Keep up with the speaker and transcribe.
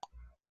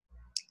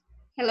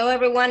Hello,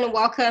 everyone, and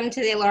welcome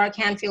to the Laura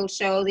Canfield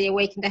Show, the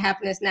Awaken to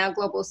Happiness Now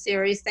Global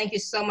Series. Thank you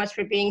so much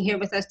for being here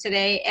with us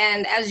today.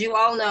 And as you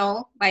all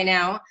know by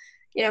now,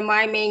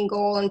 my main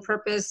goal and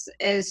purpose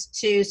is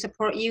to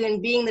support you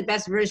in being the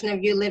best version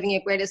of you, living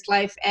your greatest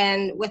life.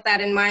 And with that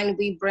in mind,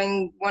 we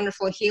bring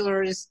wonderful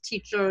healers,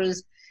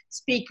 teachers,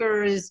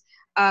 speakers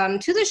to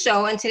the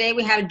show. And today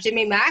we have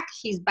Jimmy Mack.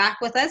 He's back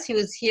with us. He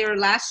was here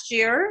last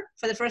year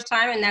for the first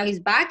time, and now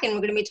he's back. And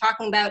we're going to be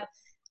talking about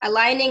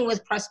aligning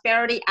with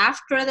prosperity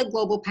after the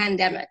global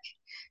pandemic.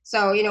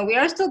 So, we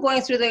are still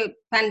going through the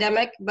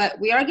pandemic, but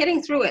we are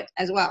getting through it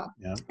as well.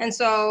 Yeah. And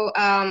so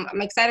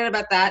I'm excited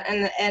about that.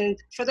 And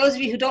for those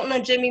of you who don't know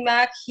Jimmy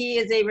Mack, he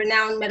is a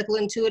renowned medical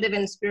intuitive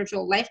and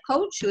spiritual life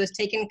coach who has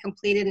taken,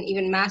 completed, and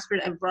even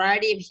mastered a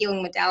variety of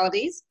healing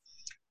modalities.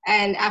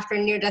 And after a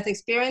near-death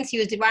experience, he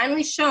was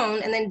divinely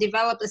shown and then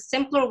developed a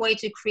simpler way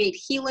to create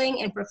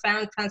healing and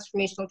profound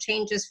transformational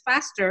changes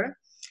faster,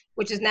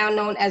 which is now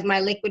known as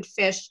My Liquid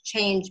Fish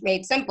Change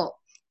Made Simple.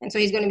 And so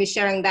he's going to be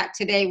sharing that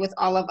today with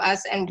all of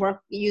us and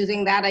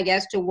using that, I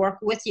guess, to work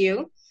with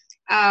you.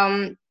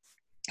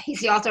 He's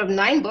the author of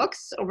 9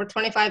 books, over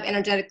 25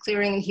 energetic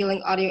clearing and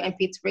healing audio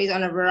MP3s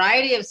on a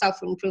variety of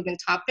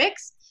self-improvement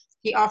topics.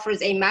 He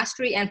offers a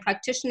mastery and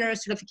practitioner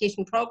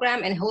certification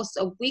program and hosts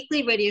a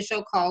weekly radio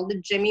show called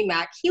The Jimmy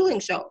Mack Healing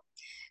Show.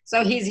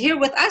 So he's here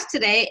with us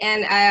today,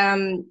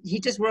 and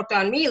he just worked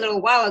on me a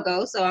little while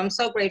ago, so I'm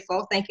so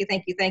grateful. Thank you,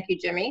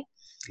 Jimmy.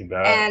 You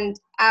bet. And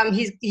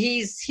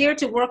he's here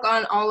to work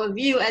on all of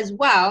you as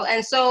well.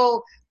 And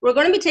so we're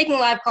going to be taking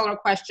live caller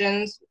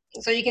questions.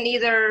 So you can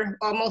either,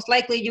 or most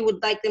likely you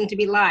would like them to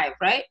be live,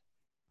 right?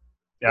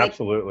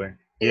 Absolutely.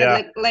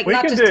 Yeah. Like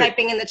not just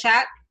typing in the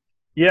chat?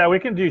 Yeah, we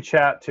can do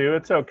chat too.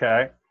 It's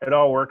okay. It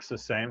all works the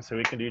same. So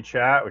we can do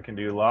chat, we can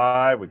do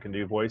live, we can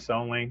do voice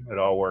only. It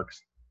all works.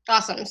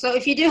 Awesome. So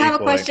if you do have a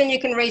question, you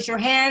can raise your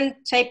hand,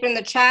 type in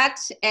the chat.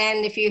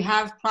 And if you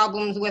have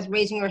problems with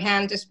raising your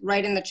hand, just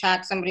write in the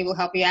chat. Somebody will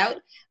help you out.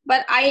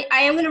 But I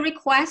am going to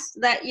request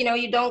that,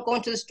 you don't go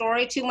into the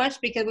story too much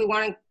because we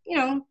want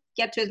to,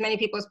 get to as many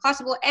people as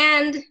possible.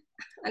 And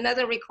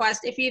another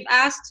request, if you've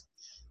asked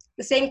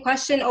the same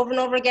question over and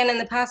over again in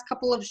the past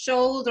couple of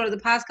shows or the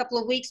past couple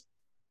of weeks,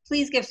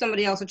 please give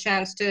somebody else a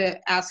chance to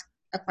ask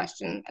a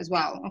question as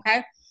well.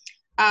 Okay.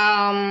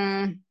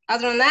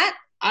 Other than that,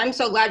 I'm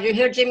so glad you're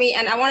here, Jimmy.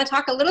 And I want to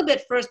talk a little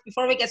bit first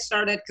before we get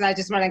started, because I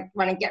just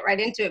want to get right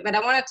into it. But I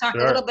want to talk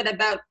a little bit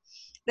about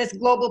this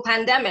global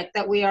pandemic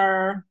that we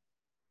are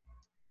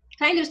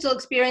kind of still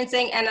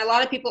experiencing. And a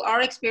lot of people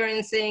are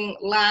experiencing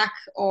lack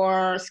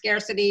or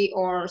scarcity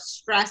or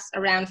stress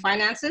around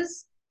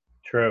finances.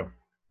 True.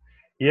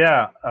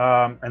 Yeah.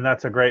 And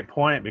that's a great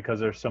point because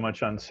there's so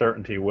much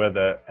uncertainty with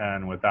it.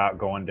 And without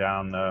going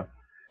down the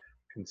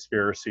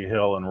conspiracy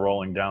hill and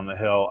rolling down the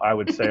hill, I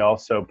would say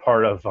also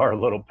part of our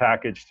little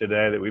package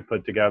today that we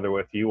put together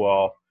with you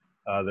all,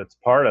 that's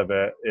part of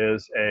it,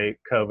 is a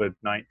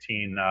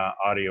COVID-19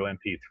 audio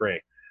MP3.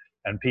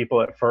 And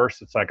people at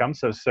first, it's like, I'm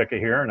so sick of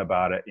hearing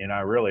about it. I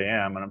really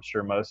am. And I'm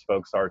sure most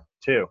folks are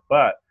too.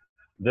 But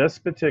this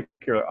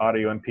particular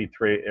audio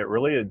MP3, it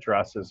really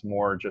addresses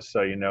more, just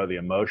so you know, the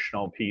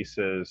emotional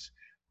pieces,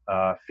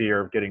 fear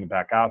of getting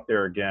back out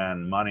there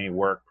again, money,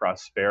 work,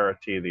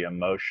 prosperity, the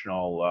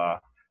emotional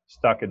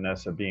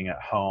stuckedness of being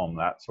at home,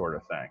 that sort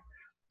of thing.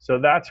 So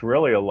that's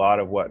really a lot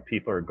of what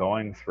people are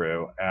going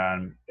through,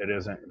 and it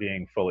isn't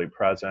being fully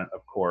present, of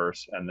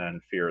course, and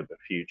then fear of the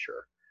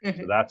future.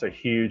 Mm-hmm. So that's a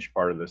huge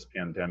part of this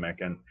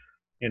pandemic. And,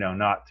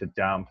 not to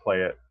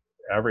downplay it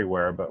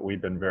everywhere, but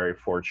we've been very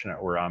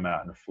fortunate where I'm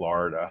at in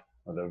Florida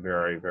with a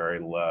very, very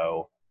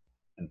low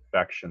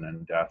infection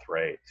and death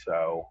rate.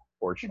 So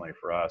fortunately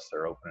for us,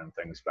 they're opening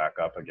things back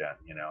up again,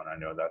 and I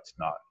know that's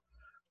not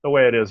the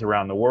way it is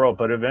around the world,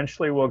 but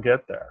eventually we'll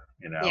get there,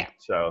 Yeah.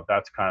 So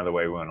that's kind of the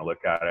way we want to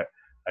look at it.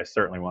 I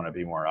certainly want to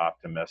be more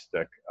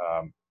optimistic.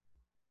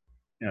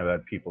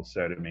 That people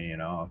say to me,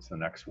 it's the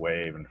next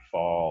wave and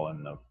fall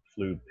and the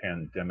flu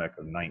pandemic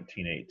of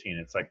 1918.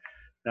 It's like,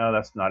 no,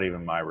 that's not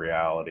even my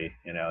reality.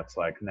 It's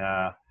like,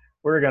 nah,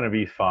 we're going to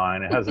be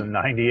fine. It has a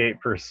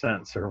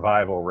 98%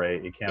 survival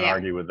rate. You can't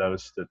argue with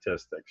those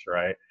statistics,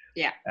 right?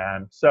 Yeah.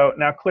 And so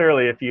now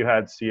clearly if you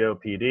had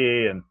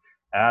COPD and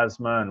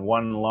asthma and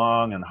one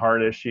lung and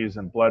heart issues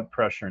and blood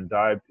pressure and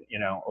diabetes,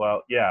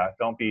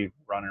 don't be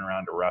running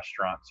around to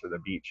restaurants or the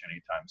beach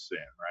anytime soon,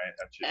 right?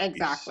 That's just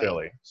exactly.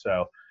 Silly.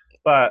 So,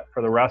 but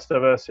for the rest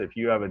of us, if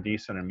you have a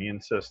decent immune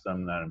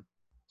system, then,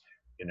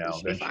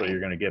 eventually you're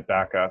going to get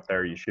back out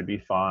there. You should be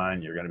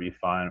fine. You're going to be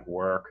fine at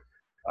work.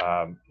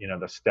 The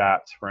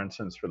stats, for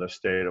instance, for the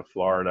state of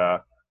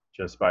Florida,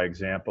 just by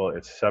example,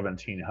 it's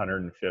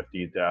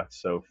 1,750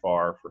 deaths so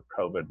far for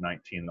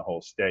COVID-19, the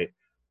whole state.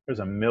 There's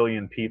 1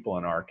 million people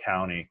in our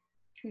county,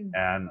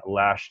 and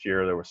last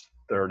year there was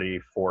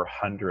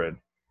 3,400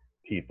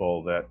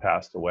 people that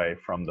passed away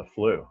from the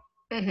flu.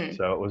 Mm-hmm.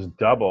 So it was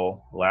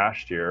double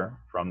last year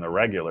from the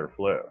regular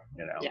flu,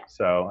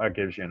 So that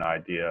gives you an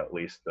idea, at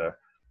least the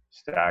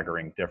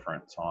staggering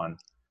difference on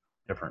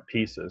different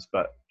pieces.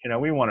 But,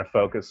 we want to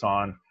focus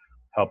on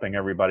helping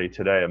everybody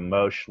today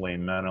emotionally,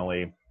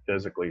 mentally,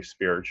 physically,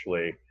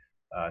 spiritually,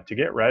 to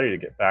get ready to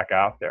get back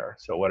out there.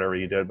 So whatever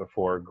you did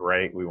before,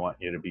 great. We want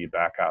you to be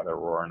back out there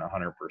roaring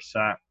 100%.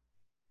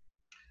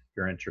 If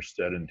you're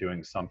interested in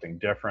doing something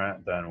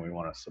different, then we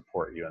want to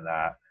support you in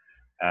that.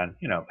 And,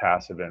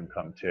 passive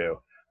income too.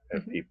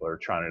 If people are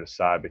trying to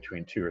decide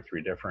between 2 or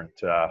 3 different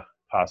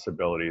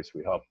possibilities,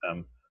 we help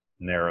them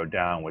narrow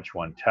down which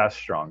one tests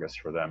strongest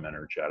for them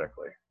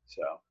energetically.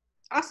 So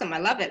awesome. I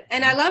love it.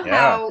 And I love yeah.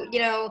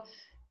 how,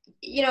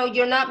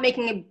 you're not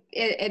making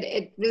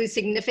it really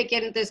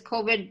significant, this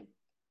COVID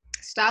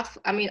stuff.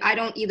 I mean, I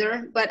don't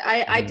either, but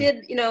I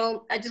did,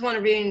 I just want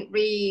to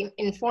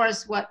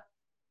reinforce what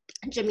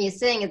Jimmy is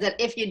saying, is that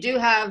if you do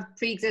have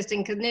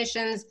pre-existing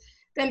conditions,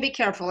 then be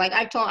careful. Like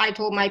I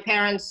told my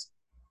parents,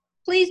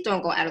 please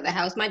don't go out of the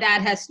house. My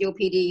dad has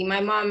COPD. My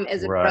mom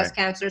is a breast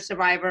cancer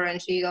survivor,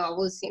 and she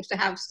always seems to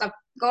have stuff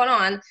going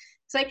on.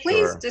 It's like,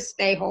 please just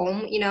stay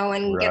home,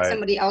 and get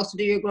somebody else to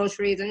do your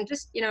groceries, and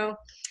just,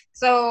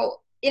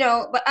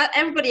 but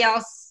everybody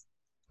else,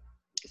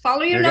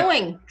 follow your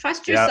knowing.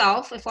 Trust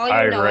yourself and follow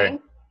your knowing.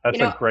 That's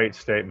a great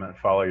statement.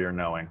 Follow your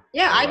knowing.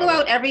 Yeah, I go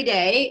out every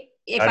day.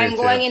 If I'm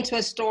going into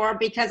a store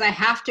because I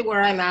have to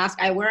wear a mask,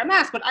 I wear a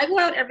mask, but I go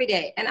out every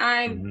day, and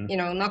I,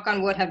 knock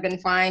on wood, have been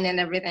fine and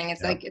everything.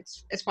 It's like,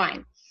 it's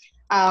fine.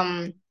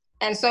 And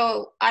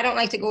so I don't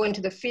like to go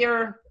into the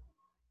fear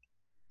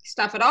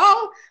stuff at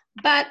all,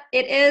 but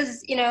it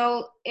is,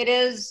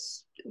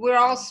 we're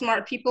all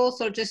smart people.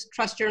 So just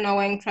trust your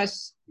knowing,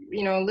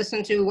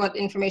 listen to what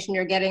information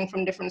you're getting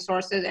from different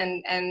sources,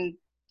 and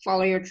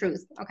follow your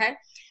truth. Okay.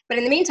 But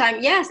in the meantime,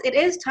 yes, it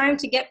is time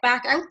to get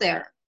back out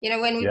there.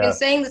 When we've been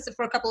saying this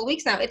for a couple of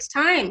weeks now, it's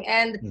time.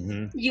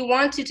 And you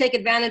want to take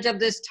advantage of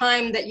this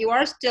time that you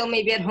are still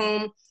maybe at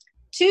home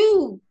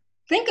to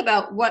think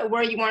about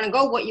where you want to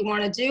go, what you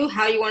want to do,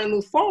 how you want to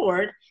move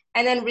forward,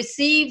 and then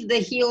receive the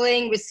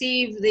healing,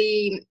 receive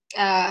the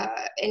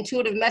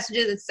intuitive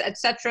messages,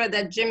 etc.,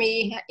 that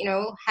Jimmy,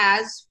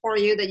 has for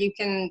you that you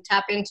can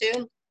tap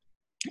into.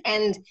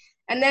 And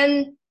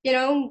then,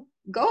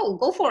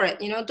 go for it.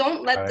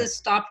 Don't let this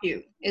stop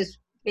you, is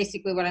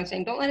basically what I'm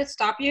saying. Don't let it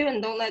stop you, and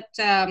don't let,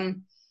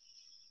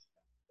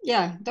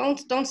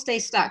 don't stay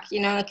stuck,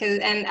 because,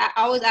 and I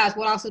always ask,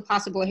 what else is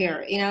possible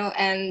here,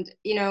 and,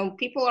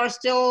 people are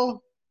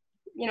still,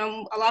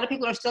 a lot of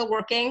people are still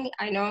working,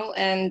 I know,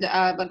 and,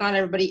 but not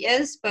everybody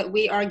is, but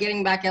we are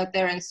getting back out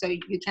there, and so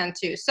you can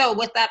too. So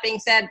with that being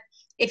said,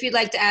 if you'd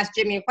like to ask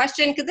Jimmy a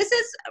question, because this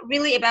is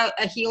really about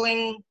a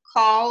healing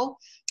call.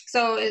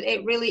 So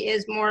it really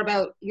is more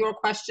about your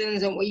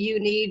questions and what you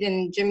need,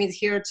 and Jimmy's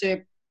here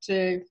to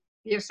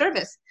be of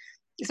service.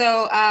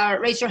 So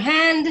raise your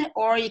hand,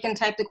 or you can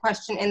type the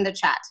question in the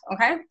chat,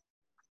 okay?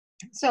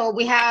 So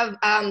we have,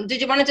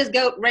 did you want to just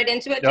go right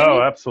into it, Jimmy?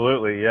 Oh,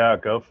 absolutely. Yeah,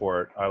 go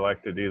for it. I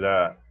like to do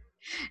that.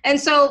 And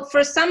so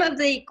for some of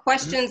the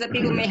questions that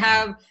people may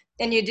have,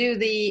 and you do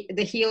the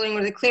healing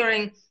or the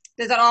clearing,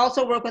 does that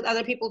also work with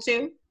other people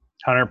too?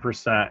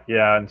 100%.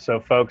 Yeah. And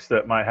so folks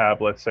that might have,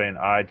 let's say, an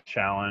eye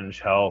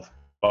challenge, health,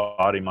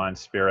 body, mind,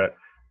 spirit,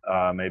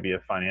 maybe a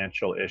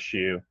financial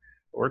issue,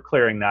 we're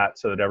clearing that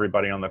so that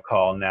everybody on the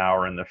call now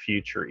or in the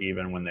future,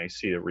 even when they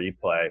see the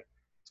replay,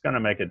 it's going to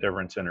make a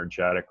difference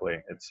energetically.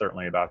 It's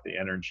certainly about the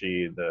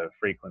energy, the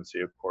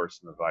frequency, of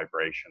course, and the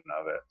vibration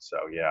of it. So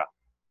yeah,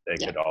 they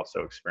could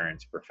also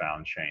experience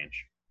profound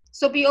change.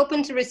 So be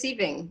open to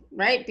receiving,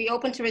 right? Be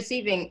open to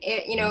receiving,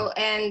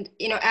 and,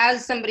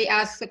 as somebody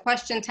asks a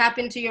question, tap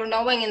into your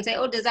knowing and say,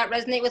 oh, does that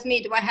resonate with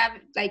me? Do I have,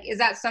 is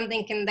that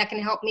something that can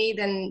help me?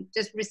 Then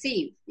just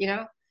receive, because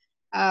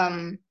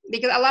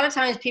a lot of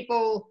times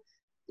people,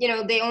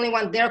 they only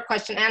want their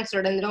question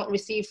answered, and they don't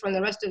receive from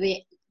the rest of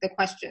the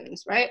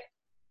questions, right?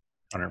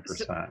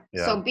 100%.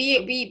 Yeah. So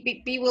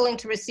be willing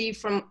to receive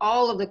from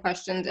all of the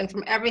questions and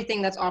from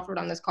everything that's offered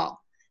on this call.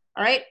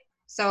 All right.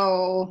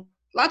 So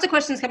lots of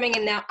questions coming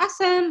in now.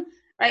 Awesome. All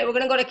right. We're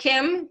going to go to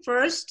Kim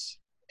first.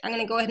 I'm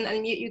going to go ahead and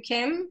unmute you,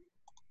 Kim.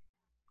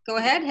 Go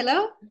ahead.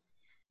 Hello.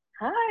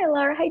 Hi,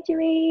 Laura. Hi,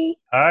 Jimmy.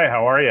 Hi.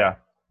 How are you?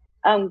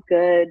 I'm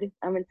good.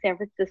 I'm in San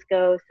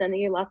Francisco,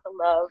 sending you lots of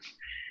love.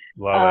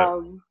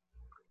 Love it.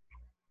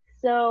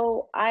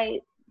 So my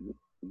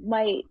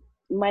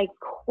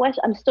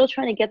question, I'm still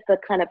trying to get the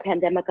kind of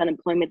pandemic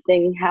unemployment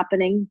thing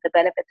happening, the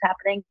benefits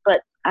happening,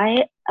 but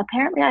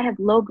apparently I have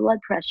low blood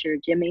pressure,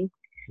 Jimmy.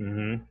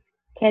 Mm-hmm.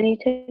 Can you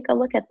take a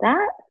look at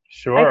that?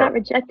 Sure. I got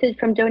rejected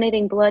from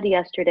donating blood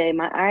yesterday.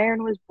 My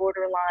iron was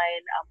borderline.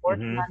 I'm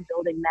working on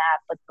building that,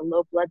 but the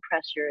low blood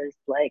pressure is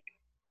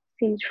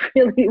seems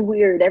really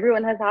weird.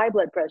 Everyone has high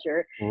blood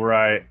pressure.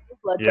 Right.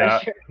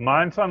 Pressure.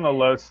 Mine's on the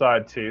low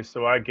side too,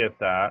 so I get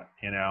that,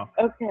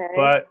 Okay.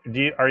 But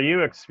are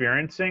you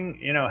experiencing,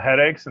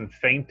 headaches and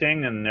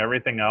fainting and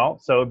everything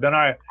else? So then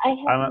I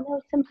have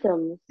no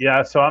symptoms.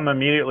 Yeah, so I'm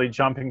immediately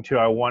jumping to,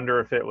 I wonder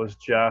if it was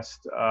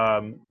just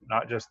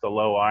not just the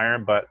low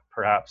iron, but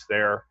perhaps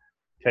they're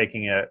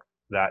taking it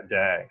that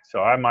day.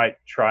 So I might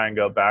try and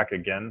go back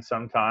again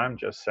sometime,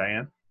 just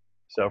saying.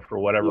 So for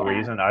whatever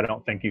reason, I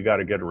don't think you got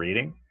a good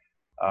reading.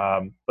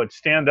 But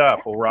stand up.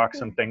 We'll rock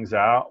some things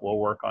out. We'll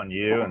work on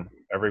you and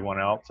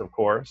everyone else, of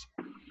course.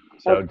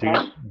 So Okay.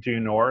 due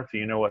north,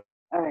 you know what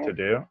All right. to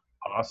do.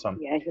 Awesome.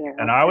 Yeah, here.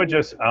 And I'll I would turn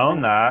just this own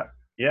around. that.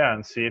 Yeah.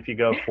 And see if you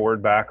go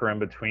forward, back, or in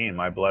between.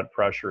 My blood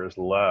pressure is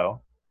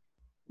low.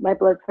 My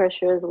blood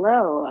pressure is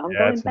low. I'm Yeah,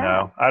 going it's back.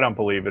 no. I don't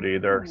believe it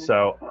either. Yeah,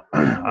 So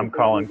I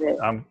believe it.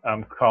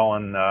 I'm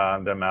calling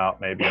them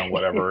out maybe on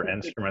whatever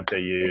instrument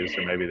they use,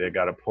 or maybe they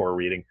got a poor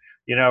reading.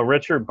 You know,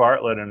 Richard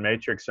Bartlett in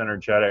Matrix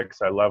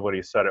Energetics, I love what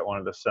he said at one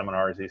of the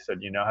seminars. He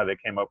said, you know how they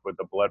came up with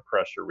the blood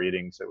pressure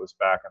readings? It was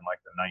back in like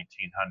the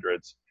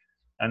 1900s.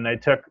 And they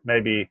took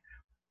maybe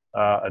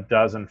a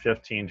dozen,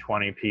 15,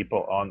 20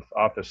 people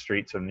off the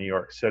streets of New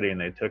York City, and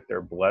they took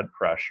their blood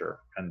pressure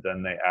and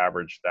then they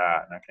averaged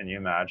that. Now, can you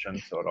imagine?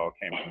 So it all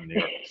came from New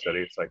York City.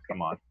 It's like,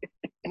 come on,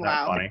 isn't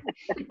that Wow. funny?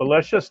 But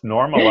let's just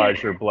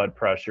normalize your blood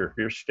pressure. If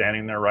you're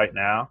standing there right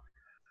now,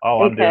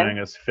 all I'm Okay. doing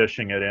is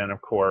fishing it in,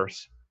 of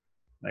course,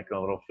 making a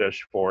little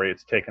fish for you.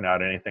 It's taking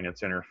out anything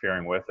that's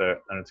interfering with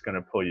it, and it's going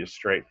to pull you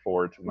straight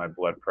forward to my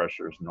blood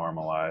pressure is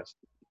normalized.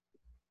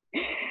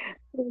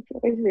 This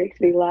always makes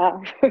me laugh.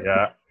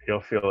 Yeah,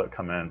 you'll feel it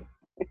come in.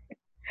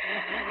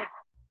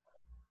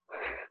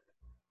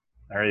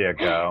 There you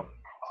go.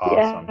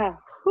 Awesome. Yeah.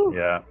 Whew.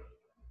 Yeah.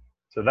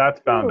 So that's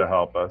bound to Whew.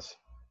 help us.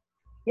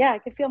 Yeah, I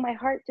can feel my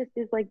heart just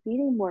is like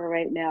beating more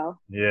right now.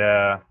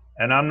 Yeah.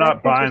 And I'm That's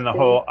not buying interesting.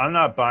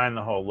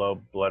 the whole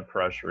low blood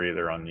pressure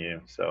either on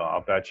you. So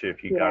I'll bet you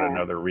if you got Yeah.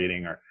 another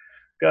reading, or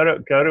go to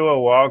a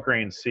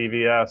Walgreens,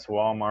 CVS,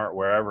 Walmart,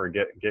 wherever,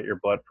 get your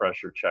blood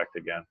pressure checked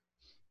again.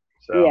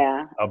 So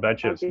Yeah. I'll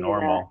bet you I'll it's do that.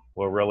 normal.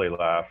 We'll really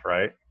laugh,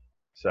 right?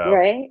 So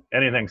Right?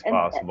 anything's And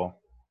possible.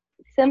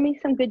 send me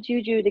some good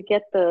juju to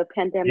get the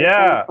pandemic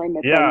Yeah,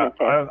 unemployment yeah, thing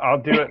fixed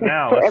I'll do it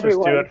now. for Let's just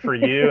do everyone. it for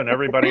you and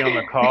everybody on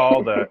the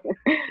call. That,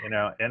 you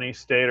know, any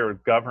state or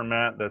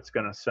government that's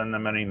going to send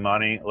them any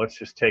money, let's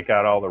just take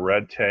out all the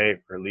red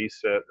tape,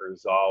 release it,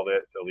 resolve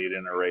it, delete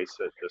and erase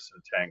it,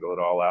 disentangle it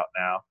all out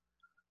now.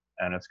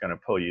 And it's going to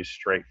pull you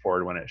straight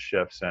forward when it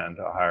shifts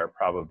into a higher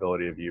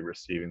probability of you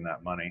receiving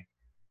that money.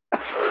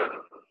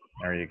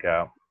 There you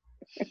go.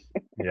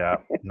 Yeah,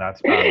 and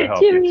that's bound to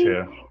help you Jimmy,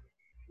 too.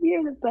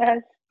 you're the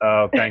best.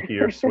 Oh, thank you.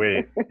 You're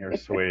sweet. You're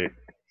sweet.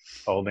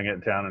 Holding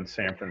it down in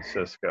San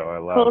Francisco. I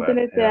love Holding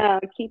it Yeah.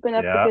 down, keeping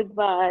up Yeah. the good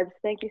vibes.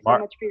 Thank you so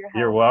Mark, much for your help.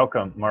 you're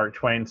welcome. Mark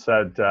Twain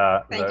said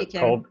Thank you, the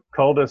Kim.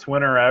 coldest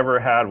winter I ever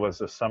had was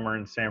the summer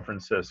in San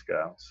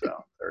Francisco.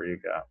 So there you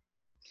go.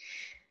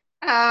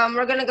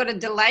 We're going to go to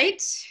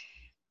Delight.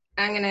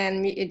 I'm going to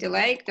unmute you,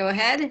 Delight. Go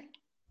ahead.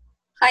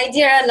 Hi,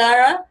 dear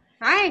Lara.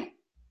 Hi.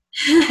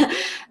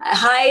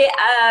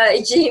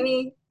 Hi,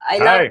 Jimmy. I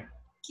love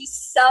you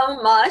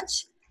so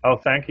much. Oh,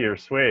 thank you. You're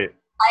sweet.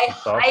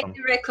 That's awesome. highly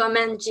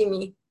recommend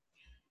Jimmy.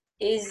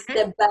 He's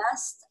the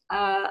best.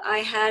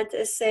 I had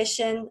a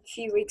session a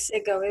few weeks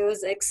ago. It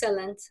was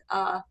excellent.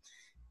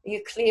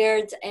 You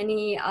cleared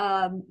any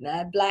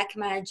black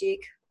magic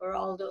or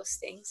all those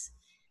things.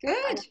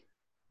 Good.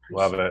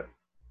 Love it.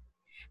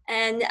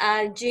 And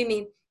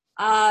Jimmy,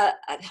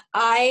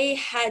 I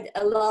had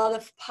a lot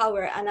of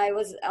power, and I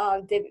was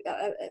the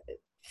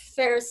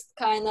first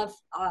kind of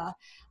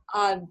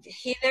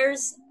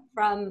healers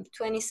from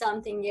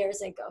 20-something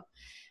years ago.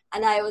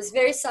 And I was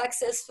very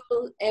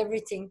successful,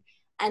 everything.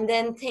 And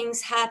then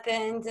things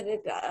happened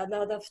with a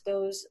lot of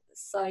those,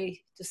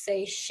 sorry to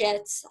say,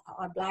 shits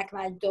or black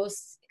magic,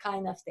 those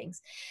kind of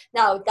things.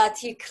 Now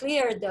that you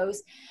clear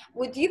those,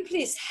 would you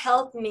please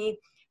help me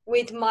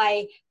with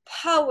my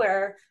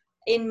power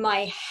in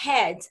my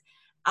head,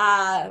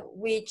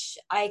 which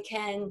I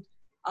can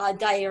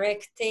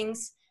direct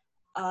things,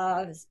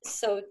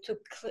 so to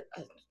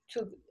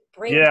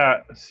bring.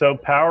 Yeah, so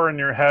power in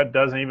your head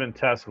doesn't even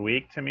test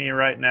weak to me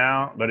right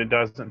now, but it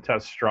doesn't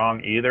test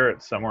strong either.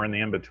 It's somewhere in the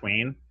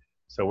in-between.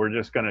 So we're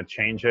just going to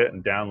change it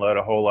and download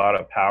a whole lot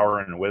of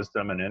power and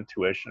wisdom and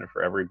intuition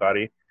for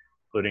everybody,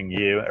 including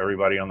you,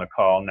 everybody on the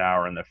call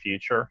now or in the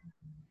future.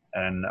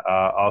 And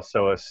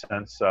also a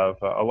sense of,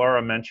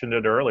 Laura mentioned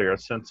it earlier, a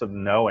sense of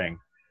knowing.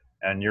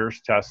 And yours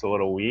tests a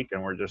little weak,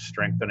 and we're just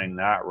strengthening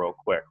that real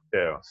quick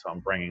too. So I'm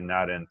bringing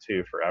that in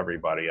too for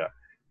everybody, a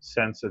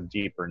sense of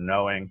deeper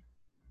knowing.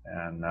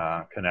 And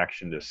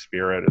connection to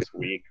spirit is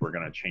weak. We're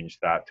going to change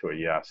that to a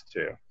yes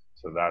too.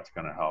 So that's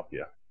going to help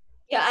you.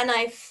 Yeah, and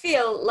I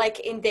feel like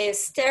in the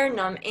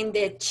sternum, in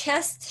the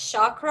chest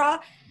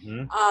chakra,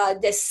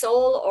 the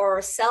soul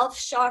or self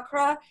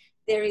chakra,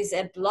 there is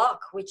a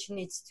block which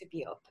needs to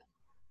be open.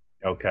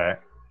 Okay.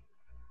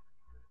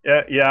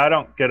 Yeah, I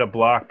don't get a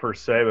block per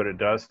se, but it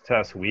does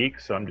test weak.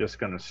 So I'm just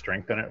going to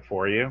strengthen it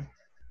for you.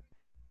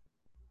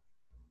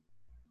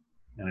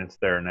 And it's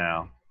there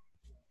now.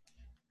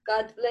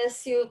 God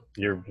bless you.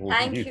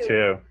 Thank you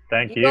too.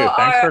 Thank you.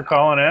 Thanks for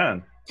calling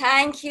in.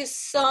 Thank you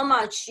so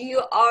much.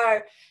 You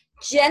are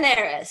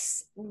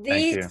generous.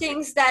 These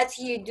things that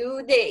you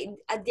do,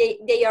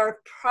 they are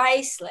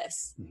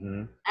priceless.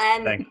 Mm-hmm.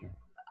 And thank you.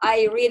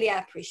 I really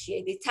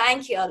appreciate it.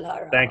 Thank you,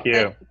 Laura. Thank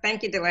you.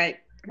 Thank you, Delight.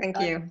 Thank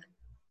you.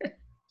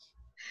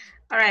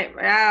 All right.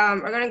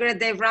 We're going to go to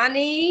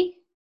Devrani.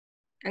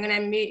 I'm going to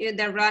unmute you,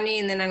 Devrani,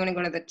 and then I'm going to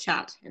go to the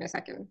chat in a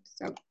second.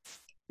 So,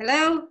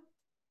 hello.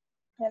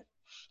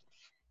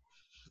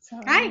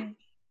 Hi.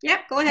 Yeah,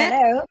 go ahead.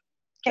 Hello.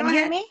 Can Go you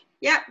hear ahead. me?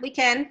 Yeah, we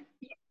can.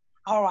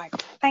 All right.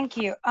 Thank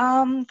you.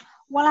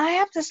 Well, I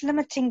have this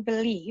limiting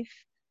belief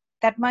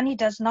that money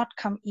does not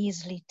come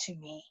easily to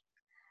me.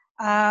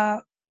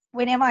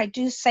 Whenever I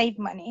do save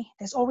money,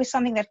 there's always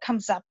something that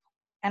comes up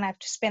and I have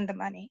to spend the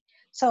money.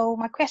 So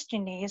my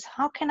question is,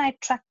 how can I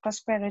track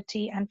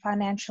prosperity and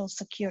financial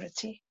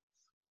security?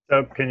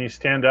 So can you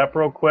stand up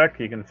real quick?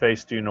 You can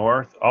face due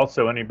north.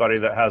 Also, anybody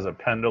that has a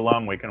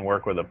pendulum, we can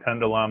work with a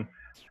pendulum.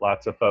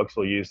 Lots of folks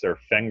will use their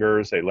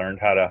fingers. They learned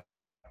how to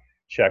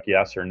check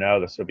yes or no.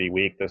 This will be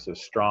weak. This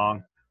is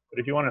strong. But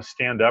if you want to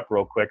stand up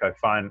real quick, I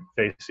find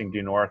facing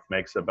due north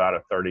makes about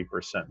a 30%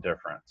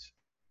 difference.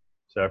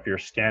 So if you're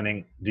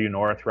standing due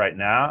north right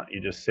now,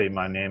 you just say,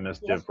 my name is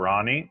Yes.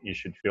 Devrani. You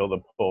should feel the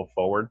pull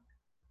forward.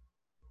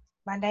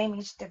 My name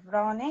is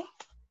Devrani.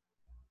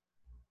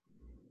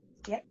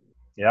 Yep.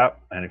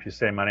 Yep. And if you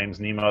say, my name's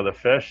Nemo the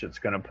fish, it's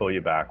going to pull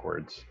you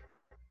backwards.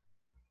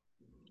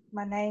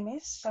 My name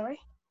is, sorry.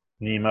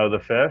 Nemo the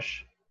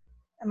fish.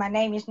 My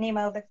name is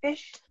Nemo the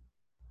fish.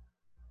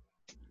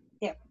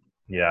 Yep.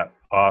 Yeah,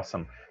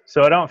 awesome.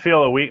 So I don't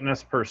feel a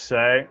weakness per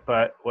se,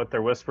 but what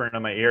they're whispering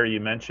in my ear, you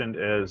mentioned,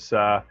 is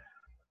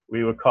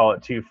we would call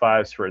it 2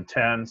 5s for a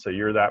 10. So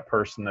you're that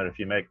person that if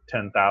you make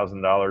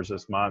 $10,000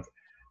 this month,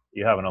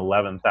 you have an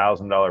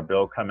 $11,000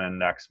 bill come in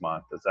next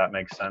month. Does that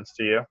make sense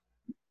to you?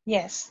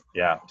 Yes.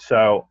 Yeah.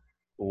 So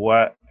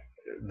what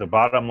the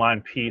bottom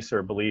line piece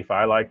or belief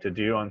I like to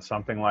do on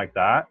something like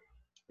that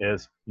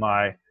is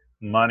my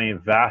money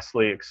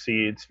vastly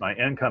exceeds, my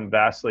income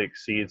vastly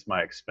exceeds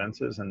my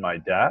expenses and my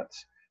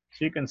debts.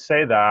 So you can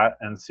say that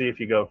and see if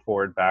you go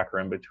forward, back, or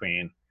in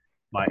between.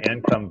 My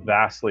income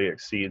vastly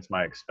exceeds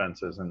my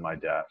expenses and my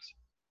debts.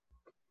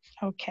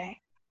 Okay.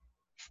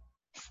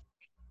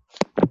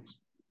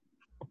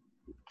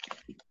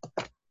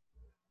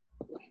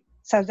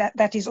 So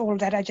that is all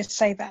that I just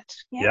say that.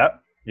 Yeah?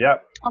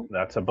 Yep. Oh,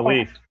 That's a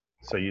belief. right.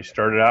 So you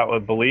started out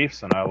with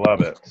beliefs and I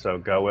love it. So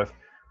go with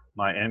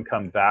my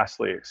income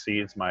vastly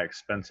exceeds my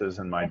expenses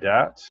and my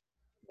debts.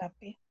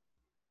 Lovely.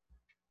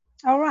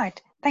 All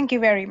right. Thank you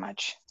very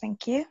much.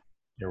 Thank you.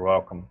 You're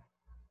welcome.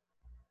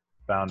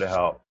 Bound to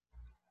help.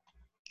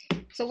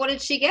 So what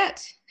did she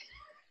get?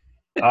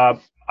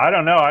 I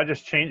don't know. I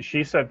just changed.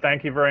 She said,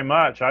 thank you very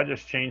much. I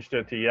just changed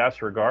it to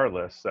yes,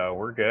 regardless. So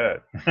we're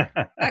good.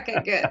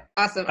 Okay, good.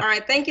 Awesome. All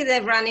right. Thank you,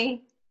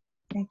 Devrani.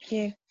 Thank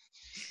you.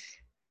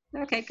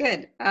 Okay,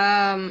 good.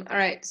 All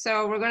right.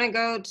 So we're going to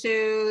go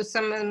to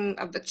some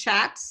of the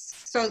chats.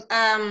 So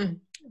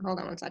hold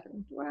on one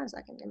second. One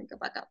second. Let me go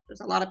back up.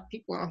 There's a lot of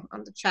people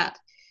on the chat.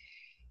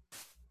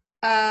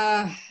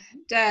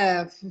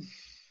 Dev.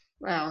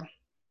 Well,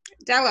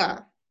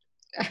 Della.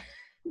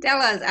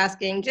 Della is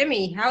asking,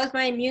 Jimmy, how is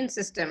my immune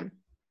system?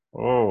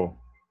 Oh,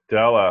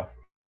 Della.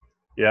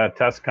 Yeah,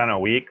 test's kind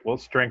of weak. We'll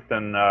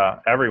strengthen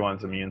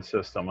everyone's immune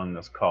system on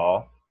this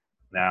call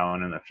now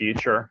and in the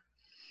future.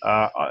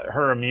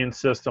 Her immune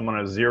system on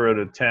a 0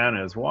 to 10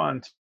 is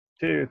 1,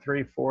 2,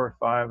 3, 4,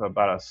 5,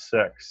 about a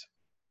 6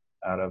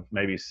 out of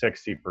maybe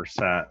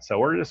 60%. So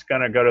we're just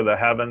going to go to the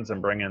heavens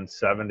and bring in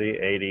 70,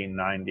 80,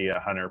 90,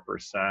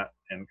 100%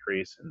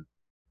 increase in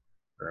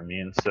her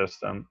immune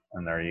system.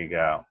 And there you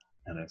go.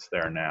 And it's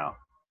there now.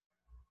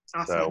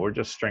 Awesome. So we're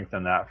just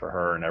strengthening that for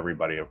her and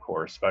everybody, of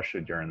course,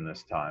 especially during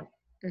this time.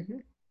 Mm-hmm.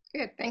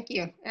 Good, thank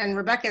you. And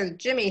Rebecca,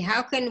 Jimmy,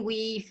 how can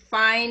we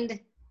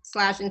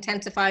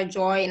find/intensify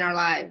joy in our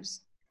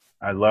lives?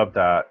 I love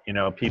that. You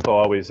know, people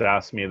always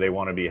ask me, they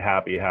want to be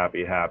happy,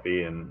 happy,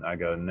 happy. And I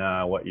go,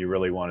 no, what you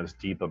really want is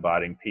deep,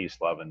 abiding peace,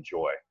 love, and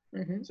joy.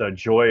 Mm-hmm. So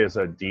joy is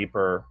a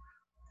deeper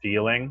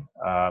feeling.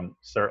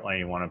 Certainly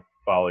you want to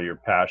follow your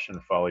passion,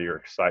 follow your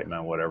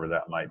excitement, whatever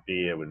that might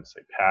be. I wouldn't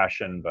say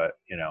passion, but,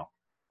 you know,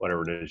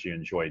 whatever it is you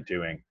enjoy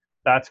doing,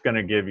 that's going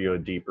to give you a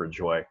deeper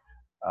joy.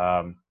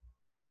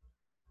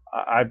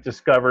 I've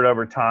discovered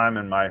over time,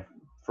 and my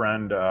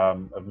friend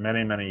of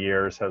many, many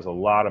years has a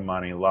lot of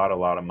money, a lot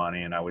of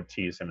money. And I would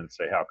tease him and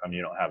say, how come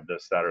you don't have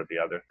this, that, or the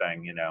other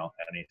thing, you know?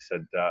 And he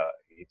said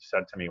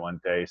to me one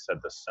day, he said,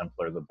 the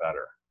simpler, the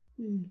better.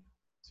 Mm.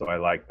 So I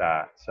like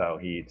that. So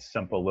he eats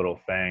simple little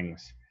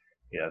things.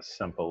 He has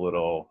simple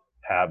little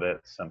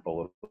habits, simple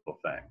little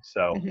things.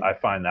 So mm-hmm. I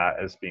find that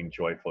as being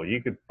joyful.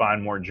 You could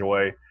find more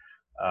joy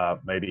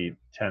maybe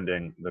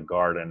tending the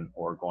garden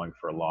or going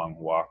for a long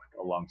walk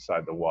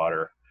alongside the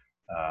water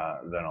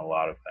than a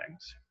lot of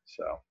things.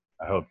 So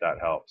I hope that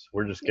helps.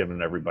 We're just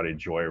giving everybody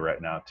joy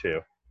right now too.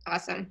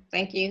 Awesome.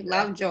 Thank you.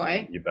 Love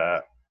joy. You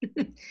bet.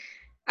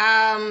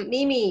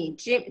 Mimi,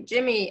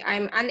 Jimmy,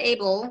 I'm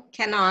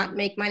cannot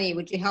make money.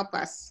 Would you help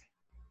us?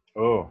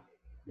 Oh,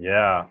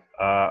 yeah.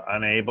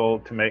 Unable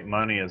to make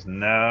money is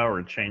no.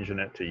 We're changing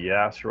it to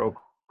yes real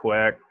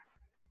quick.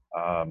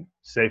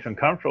 Safe and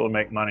comfortable to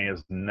make money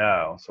is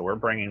no. So we're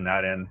bringing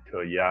that into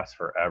a yes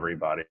for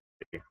everybody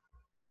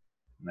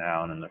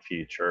now and in the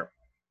future,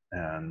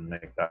 and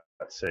make that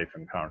safe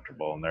and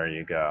comfortable. And there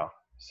you go.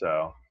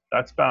 So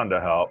that's bound to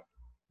help.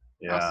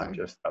 Yeah, awesome.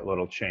 Just that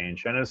little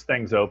change. And as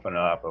things open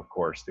up, of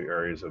course, the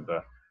areas of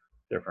the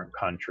different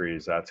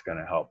countries, that's going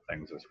to help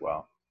things as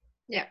well.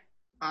 Yeah,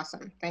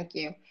 Awesome. Thank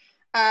you.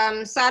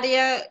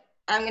 Sadia,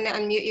 I'm going to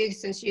unmute you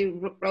since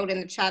you wrote in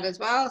the chat as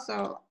well.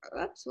 So,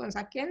 oops, 1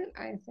 second.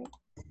 I think.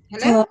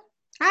 Hello.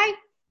 Hi.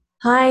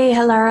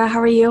 Hi, Lara. How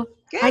are you?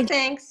 Good, Hi,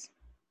 thanks.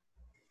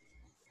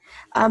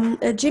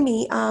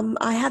 Jimmy.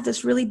 I have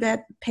this really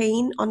bad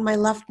pain on my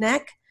left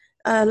neck,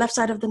 left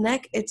side of the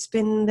neck. It's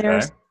been there.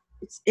 Okay.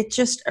 It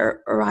just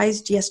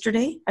arose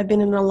yesterday. I've been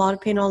in a lot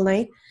of pain all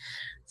night.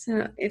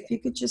 So if you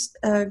could just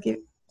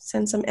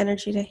send some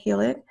energy to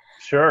heal it.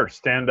 Sure.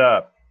 Stand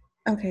up.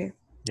 Okay.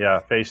 Yeah.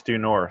 Face due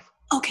north.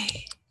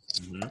 Okay.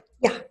 Mm-hmm.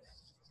 Yeah.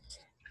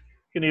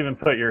 You can even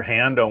put your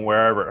hand on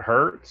wherever it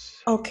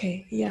hurts.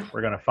 Okay. Yeah.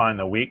 We're going to find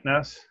the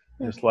weakness.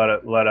 Just Okay.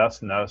 let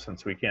us know,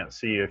 since we can't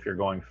see you if you're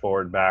going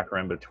forward, back, or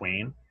in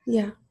between.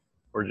 Yeah.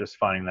 We're just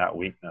finding that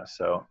weakness.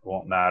 So it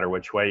won't matter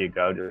which way you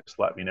go. Just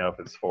let me know if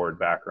it's forward,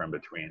 back, or in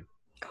between.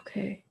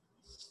 Okay.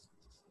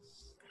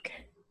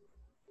 Okay.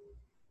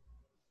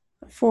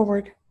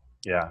 Forward.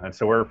 Yeah. And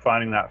so we're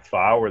finding that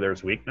file where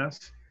there's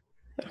weakness.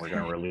 Okay. We're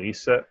going to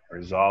release it,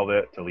 resolve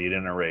it, delete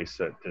and erase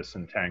it,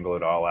 disentangle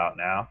it all out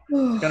now.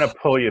 It's going to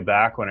pull you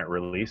back when it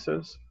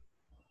releases.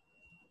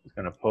 It's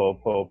going to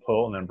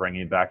pull, and then bring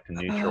you back to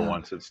neutral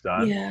once it's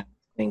done. Yeah.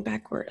 Going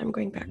backward. I'm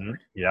going backward.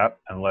 Yep.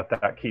 And let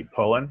that keep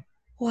pulling.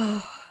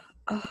 Wow.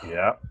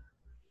 Yep.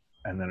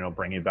 And then it'll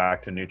bring you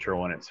back to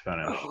neutral when it's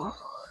finished.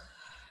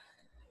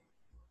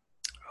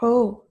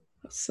 Oh,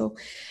 so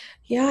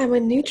yeah, I'm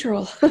in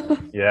neutral.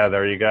 Yeah,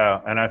 there you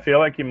go. And I feel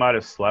like you might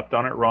have slept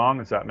on it wrong.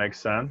 Does that make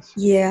sense?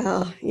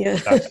 Yeah.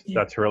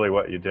 That's really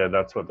what you did.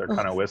 That's what they're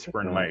kind of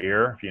whispering in my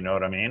ear, if you know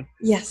what I mean.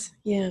 Yes.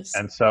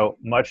 And so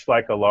much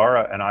like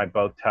Alara and I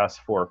both test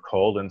for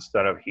cold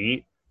instead of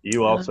heat,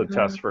 you also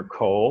test for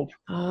cold.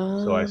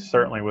 So I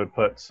certainly would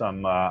put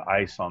some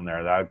ice on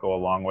there. That would go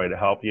a long way to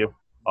help you.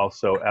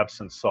 Also,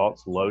 Epsom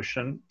salts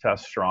lotion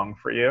tests strong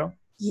for you.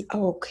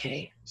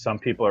 Okay. Some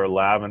people are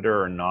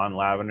lavender or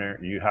non-lavender.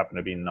 You happen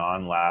to be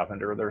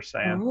non-lavender, they're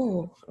saying.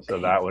 Oh, okay. So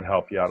that would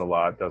help you out a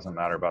lot. It doesn't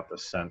matter about the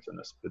scent in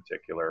this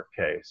particular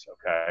case,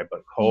 okay?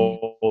 But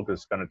cold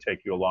is going to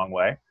take you a long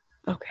way.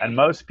 Okay. And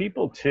most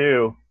people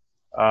too,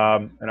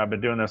 and I've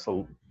been doing this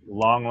a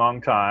long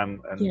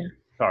time and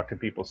talk to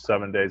people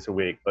 7 days a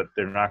week, but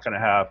they're not going to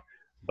have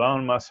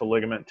bone, muscle,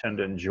 ligament,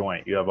 tendon,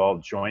 joint. You have all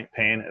joint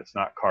pain. It's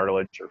not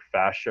cartilage or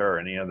fascia or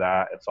any of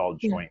that. It's all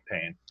joint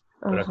pain.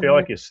 But I feel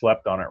like you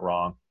slept on it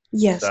wrong.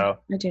 Yes, so,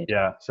 I did.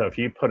 Yeah. So if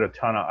you put a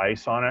ton of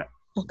ice on it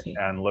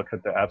and look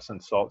at the Epsom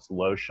salts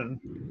lotion,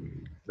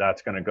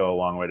 that's going to go a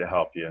long way to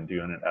help you in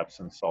doing an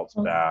Epsom salts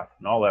bath.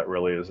 And all that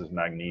really is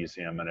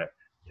magnesium, and it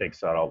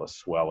takes out all the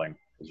swelling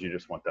because you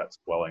just want that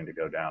swelling to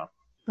go down.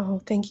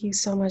 Oh, thank you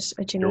so much,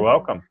 Jimmy. You're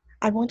welcome.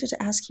 I wanted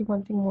to ask you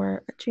one thing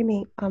more,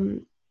 Jimmy.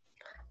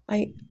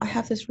 I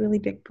have this really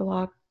big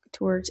block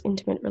towards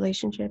intimate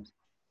relationships,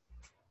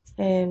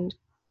 and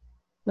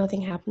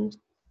nothing happens.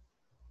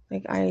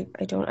 Like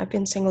I've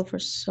been single for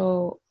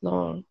so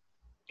long.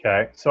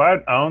 Okay, so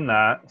I'd own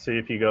that. See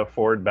if you go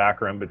forward,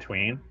 back, or in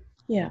between.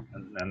 Yeah.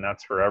 And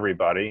that's for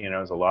everybody. You know,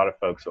 there's a lot of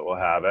folks that will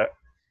have it.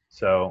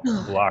 So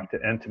block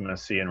to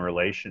intimacy in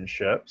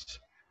relationships.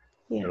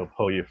 Yeah. It'll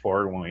pull you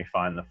forward when we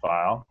find the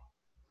file.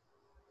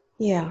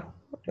 Yeah.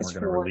 We're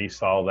going to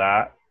release all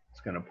that.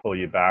 It's going to pull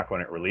you back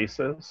when it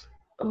releases.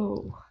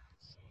 Oh.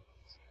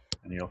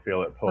 And you'll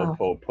feel it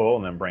pull,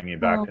 and then bring you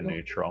back to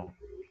neutral.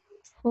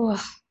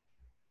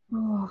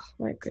 Oh,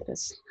 my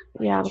goodness.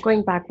 Yeah, I'm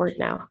going backward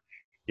now.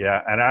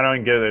 Yeah, and I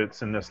don't get it.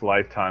 It's in this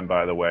lifetime,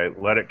 by the way.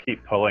 Let it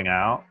keep pulling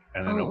out,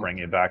 and then it'll bring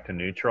you back to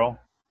neutral.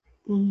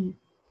 Mm-hmm.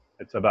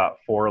 It's about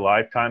 4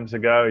 lifetimes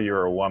ago. You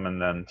were a woman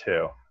then,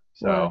 too.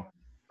 So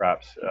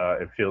perhaps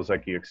it feels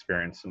like you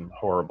experienced some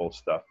horrible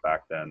stuff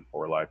back then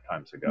 4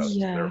 lifetimes ago.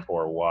 Yeah. So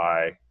therefore,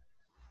 why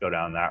go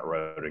down that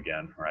road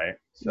again, right?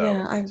 So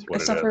yeah, I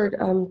suffered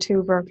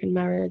 2 broken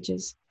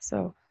marriages.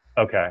 So.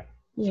 Okay.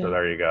 Yeah. So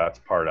there you go. That's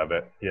part of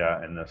it.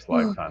 Yeah, in this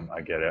lifetime, I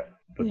get it.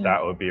 But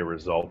that would be a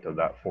result of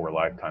that 4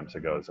 lifetimes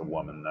ago as a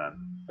woman then.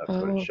 That's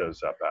what it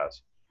shows up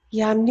as.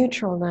 Yeah, I'm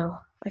neutral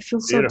now. I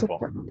feel so beautiful.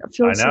 Different. I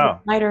feel so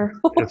lighter.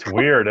 It's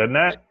weird, isn't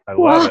it? I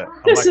love it.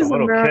 I'm like a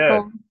little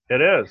kid.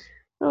 It is.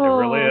 It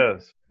really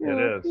is. Yeah,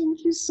 it is.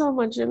 Thank you so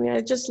much, Jimmy. I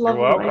just love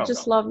you. I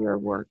just love your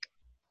work.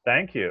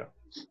 Thank you.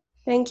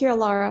 Thank you,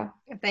 Alara.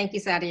 Thank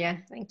you,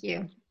 Sadia. Thank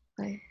you.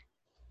 Bye.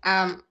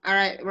 All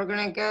right, we're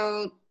gonna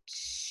go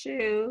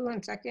to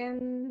 1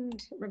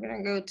 second. We're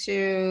gonna go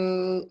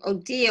to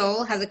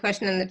Odile has a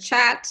question in the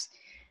chat.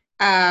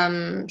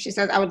 She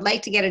says, I would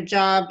like to get a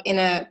job in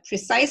a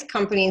precise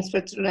company in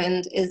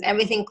Switzerland. Is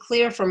everything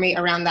clear for me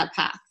around that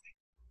path?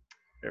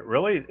 It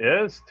really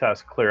is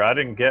test clear. I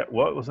didn't get,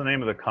 what was the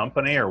name of the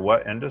company or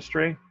what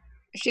industry?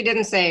 She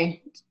didn't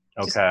say.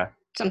 Okay.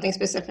 Something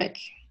specific.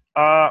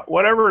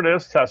 Whatever it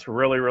is, tests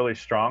really, really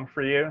strong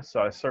for you.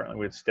 So I certainly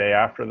would stay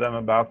after them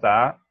about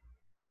that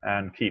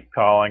and keep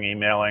calling,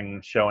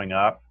 emailing, showing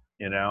up,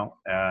 you know,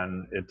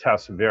 and it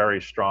tests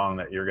very strong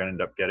that you're going to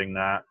end up getting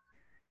that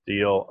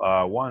deal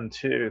 1,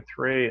 2,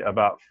 3,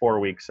 about 4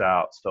 weeks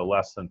out. So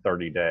less than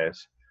 30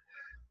 days.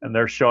 And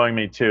they're showing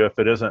me too, if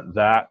it isn't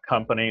that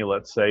company,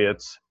 let's say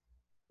it's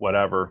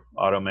whatever,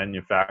 auto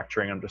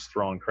manufacturing, I'm just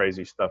throwing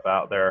crazy stuff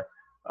out there,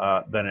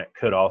 then it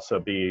could also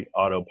be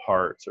auto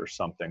parts or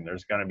something.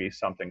 There's going to be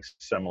something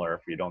similar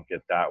if you don't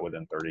get that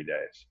within 30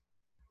 days.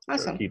 So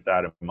Awesome. keep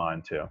that in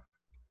mind too.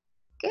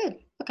 Good.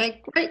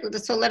 Okay, great.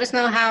 So let us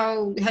know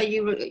how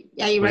you Please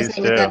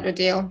resonate with that do.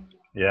 deal.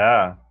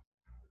 Yeah.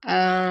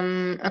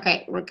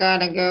 Okay, we're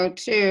gonna go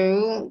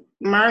to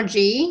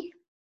Margie.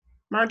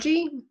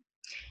 Margie,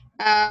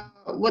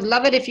 would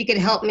love it if you could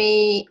help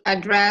me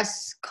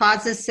address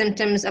causes,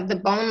 symptoms of the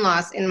bone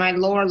loss in my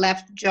lower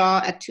left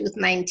jaw at tooth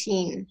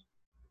 19.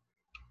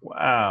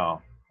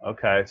 Wow.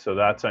 Okay, so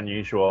that's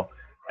unusual.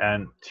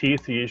 And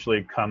teeth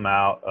usually come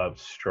out of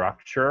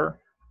structure.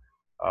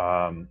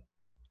 And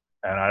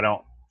I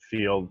don't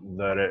feel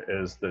that it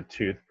is the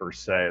tooth per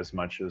se as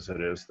much as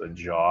it is the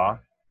jaw.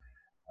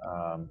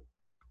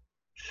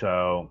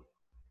 So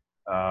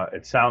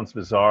it sounds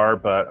bizarre,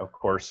 but of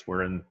course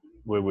we're in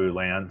woo-woo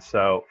land.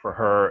 So for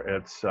her,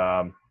 it's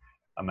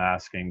I'm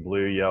asking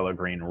blue, yellow,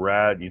 green,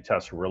 red. You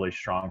test really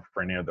strong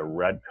for any of the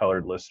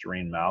red-colored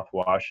Listerine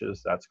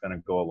mouthwashes. That's going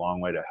to go a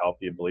long way to help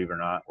you, believe it or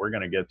not. We're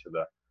going to get to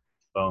the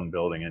bone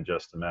building in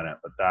just a minute,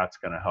 but that's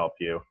going to help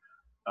you.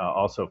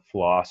 Also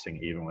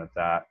flossing, even with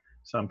that.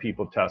 Some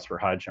people test for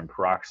hydrogen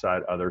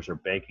peroxide, others are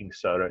baking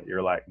soda.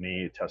 You're like me,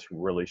 you test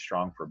really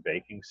strong for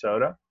baking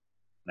soda.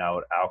 Now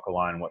with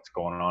alkaline, what's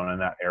going on in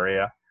that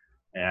area.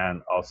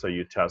 And also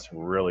you test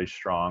really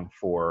strong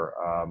for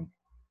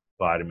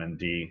vitamin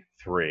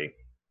D3.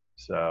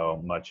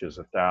 So much as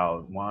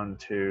one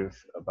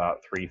tooth,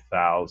 about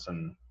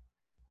 3,000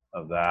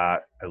 of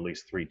that, at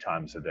least 3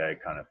 times a day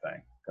kind of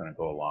thing. Going to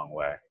go a long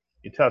way.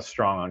 You test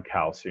strong on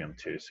calcium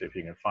too. So if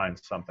you can find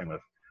something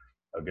with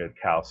a good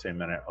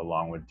calcium in it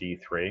along with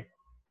D3,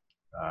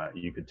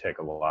 you could take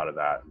a lot of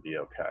that and be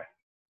okay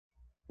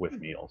with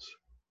meals.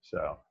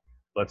 So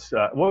let's,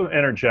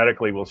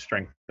 energetically we'll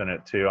strengthen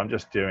it too. I'm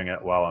just doing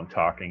it while I'm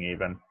talking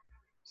even.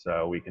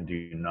 So we can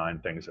do 9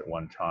 things at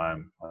one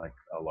time, like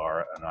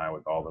Alara and I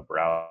with all the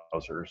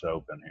browsers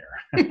open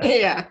here.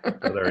 Yeah.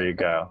 So there you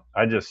go.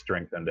 I just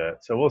strengthened it.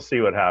 So we'll see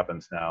what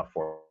happens now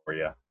for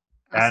you.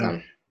 Awesome.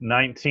 And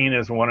 19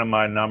 is one of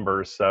my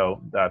numbers,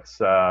 so that's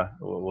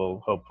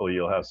we'll hopefully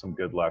you'll have some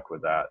good luck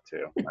with that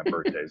too. My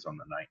birthday's on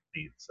the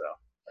 19th, so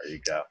there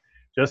you go.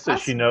 Just that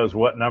she knows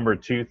what number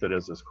tooth it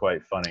is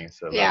quite funny.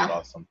 So that's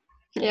awesome.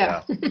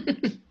 Yeah.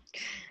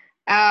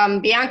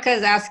 Bianca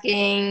is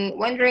asking,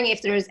 wondering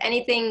if there is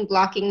anything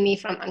blocking me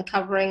from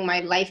uncovering my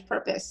life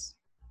purpose.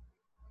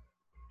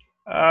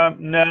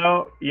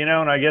 No,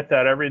 and I get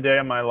that every day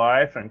of my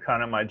life, and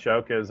kind of my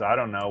joke is, I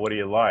don't know, what do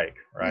you like,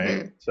 right?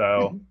 Mm-hmm.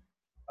 So,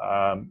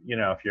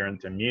 if you're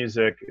into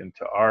music,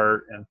 into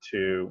art,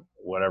 into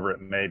whatever it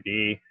may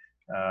be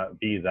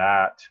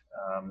that.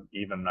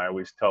 Even I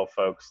always tell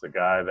folks, the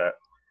guy that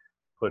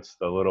puts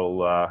the little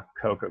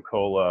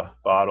Coca-Cola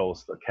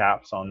bottles, the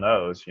caps on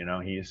those,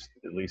 he's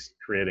at least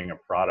creating a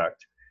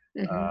product.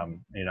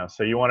 Mm-hmm.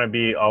 So you want to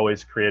be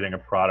always creating a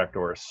product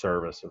or a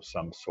service of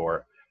some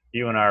sort.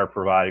 You and I are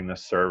providing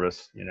this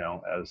service,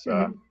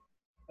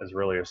 as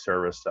really a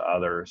service to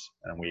others,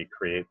 and we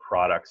create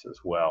products as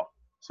well.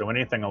 So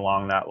anything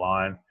along that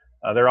line.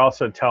 They're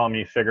also telling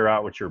me figure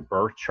out what your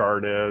birth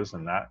chart is,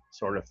 and that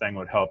sort of thing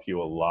would help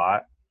you a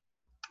lot.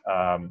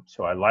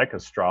 So I like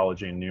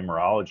astrology and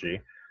numerology.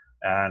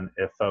 And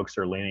if folks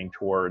are leaning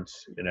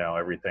towards,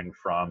 everything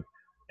from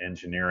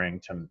engineering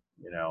to,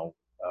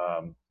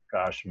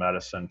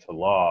 medicine to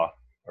law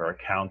or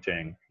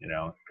accounting,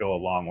 go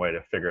a long way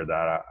to figure that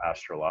out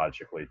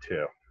astrologically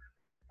too.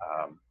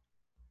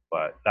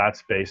 But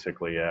that's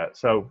basically it.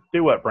 So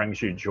do what brings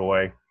you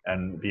joy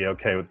and be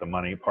okay with the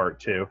money part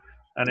too.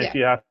 And if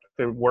you have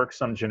to work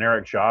some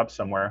generic job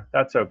somewhere,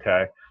 that's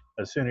okay.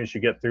 As soon as you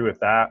get through with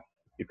that,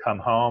 you come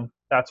home,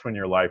 that's when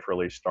your life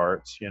really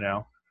starts,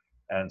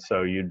 And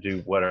so you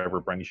do whatever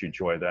brings you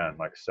joy then.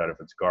 Like I said, if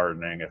it's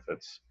gardening, if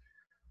it's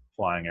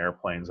flying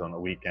airplanes on the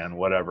weekend,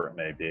 whatever it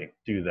may be,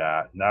 do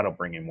that. And that'll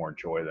bring you more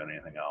joy than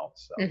anything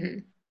else. So. Mm-hmm.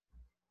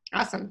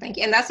 Awesome. Thank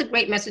you. And that's a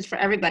great message for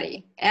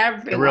everybody.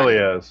 Everyone. It really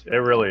is. It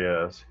really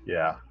is.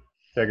 Yeah.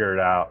 Figure it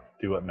out.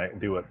 Do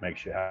what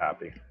makes you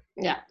happy.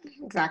 Yeah,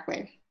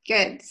 exactly.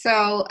 Good.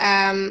 So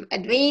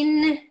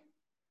Edwin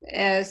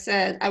says,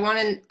 I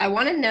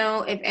want to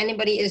know if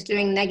anybody is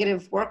doing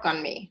negative work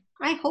on me.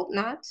 I hope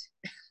not.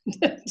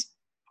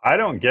 I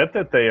don't get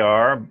that they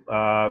are.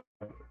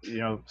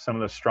 Some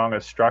of the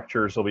strongest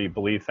structures will be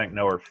believe, think,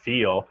 know, or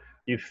feel.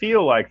 You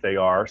feel like they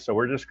are, so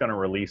we're just going to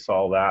release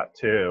all that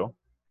too.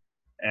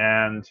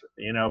 And,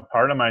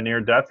 part of my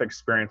near-death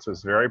experience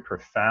was very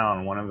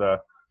profound. One of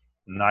the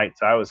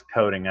nights I was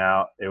coding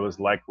out, it was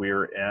like we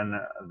were in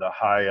the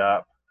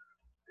high-up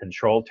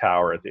control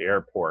tower at the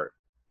airport.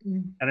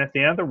 And at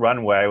the end of the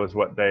runway was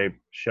what they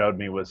showed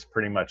me was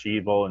pretty much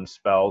evil and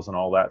spells and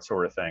all that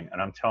sort of thing.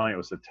 And I'm telling you, it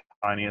was the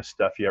tiniest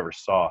stuff you ever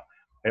saw.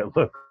 It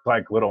looked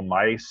like little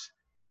mice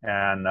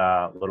and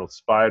little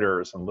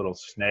spiders and little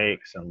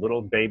snakes and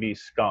little baby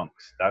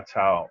skunks. That's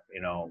how,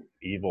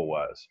 evil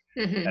was.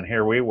 Mm-hmm. And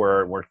here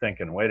we're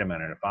thinking, wait a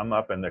minute, if I'm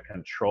up in the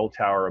control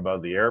tower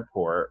above the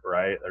airport,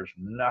 right, there's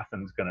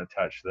nothing's going to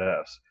touch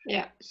this.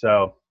 Yeah.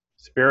 So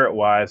spirit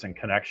wise and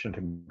connection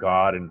to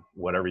God and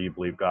whatever you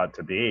believe God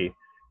to be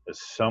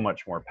is so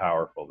much more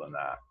powerful than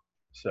that.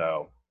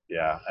 So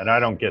yeah, and I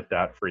don't get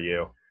that for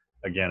you.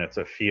 Again, it's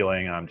a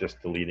feeling. I'm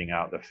just deleting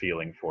out the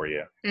feeling for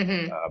you.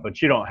 Mm-hmm.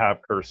 But you don't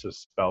have curses,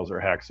 spells,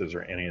 or hexes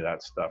or any of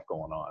that stuff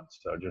going on.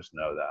 So just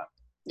know that.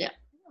 Yeah.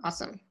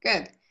 Awesome.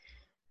 Good.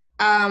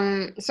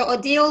 So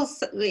Odile,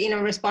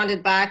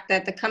 responded back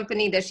that the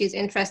company that she's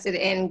interested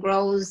in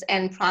grows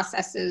and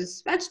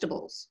processes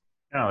vegetables.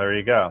 Oh, there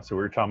you go. So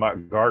we were talking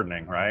about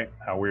gardening, right?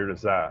 How weird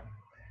is that?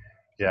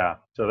 Yeah.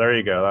 So there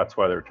you go. That's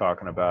why they're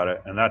talking about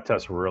it. And that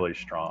test's really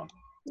strong.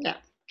 Yeah.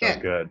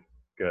 Good. So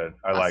good.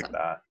 I like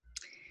that.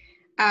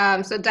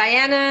 So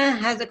Diana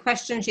has a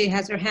question. She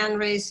has her hand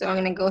raised, so I'm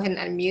going to go ahead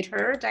and unmute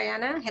her.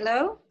 Diana,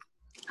 hello.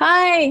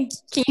 Hi,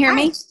 can you hear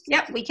me?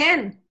 Yep, we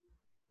can.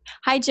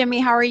 Hi, Jimmy.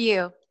 How are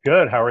you?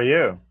 Good. How are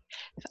you?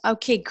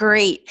 Okay,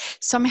 great.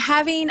 So I'm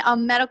having a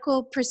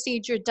medical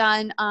procedure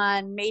done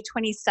on May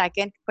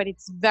 22nd, but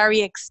it's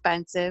very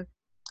expensive.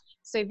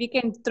 So if you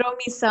can throw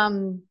me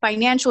some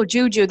financial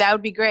juju, that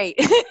would be great.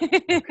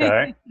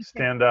 Okay.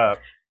 Stand up.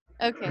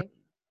 Okay.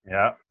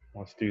 Yeah.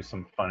 Let's do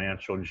some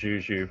financial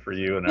juju for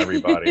you and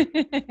everybody.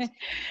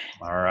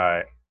 All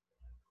right.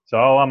 So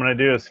all I'm going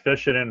to do is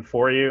fish it in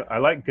for you. I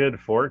like good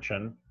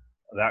fortune.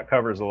 That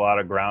covers a lot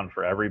of ground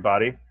for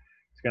everybody.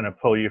 It's going to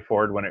pull you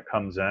forward when it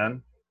comes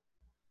in.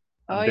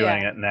 I'm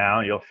doing it now.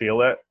 You'll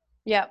feel it.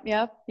 Yep.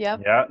 Yeah,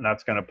 and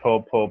that's going to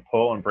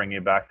pull and bring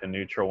you back to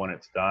neutral when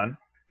it's done.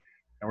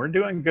 And we're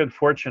doing good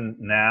fortune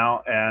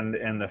now and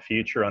in the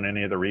future on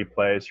any of the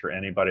replays for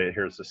anybody that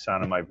hears the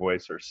sound of my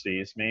voice or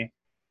sees me.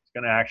 It's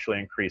going to actually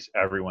increase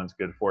everyone's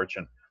good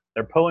fortune.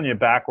 They're pulling you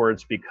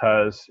backwards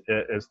because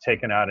it is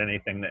taking out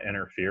anything that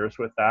interferes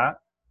with that.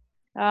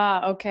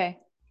 Okay.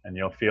 And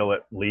you'll feel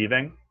it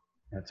leaving.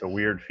 It's a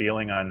weird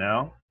feeling, I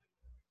know.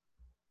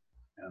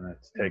 And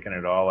it's taking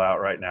it all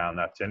out right now. And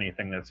that's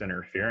anything that's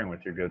interfering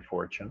with your good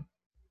fortune.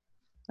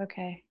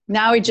 Okay.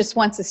 Now he just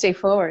wants to stay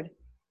forward.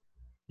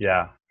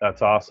 Yeah,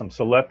 that's awesome.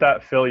 So let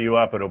that fill you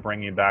up. It'll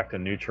bring you back to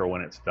neutral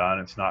when it's done.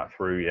 It's not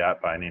through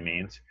yet by any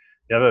means.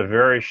 You have a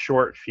very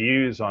short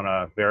fuse on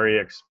a very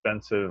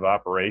expensive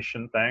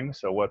operation thing.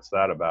 So what's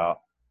that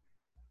about?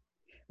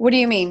 What do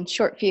you mean,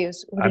 short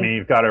fuse?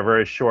 You've got a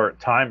very short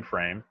time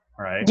frame,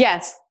 right?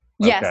 Yes.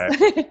 Yes.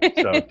 Okay.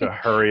 So to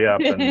hurry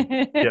up and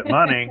get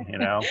money,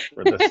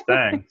 for this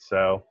thing.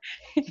 So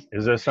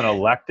is this an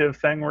elective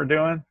thing we're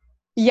doing?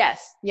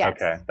 Yes.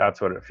 Okay. That's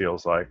what it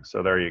feels like.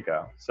 So there you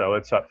go. So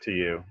it's up to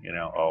you,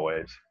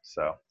 always.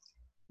 So.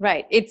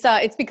 Right.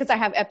 It's because I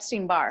have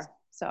Epstein-Barr.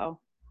 So.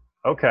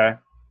 Okay.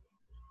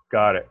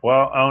 Got it.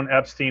 Well, own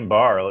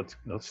Epstein-Barr.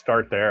 Let's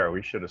start there.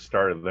 We should have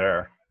started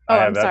there. Oh,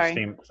 I'm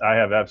sorry. I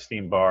have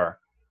Epstein-Barr.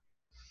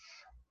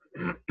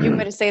 You want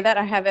me to say that?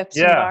 I have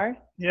Epstein-Barr?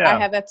 Yeah. I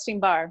have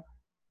Epstein-Barr.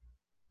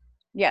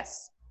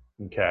 Yes.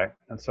 Okay.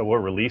 And so we'll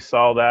release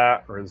all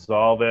that,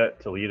 resolve it,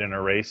 delete and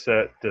erase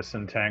it,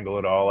 disentangle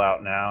it all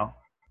out now.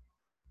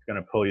 It's going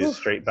to pull you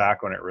straight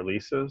back when it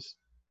releases.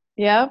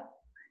 Yep.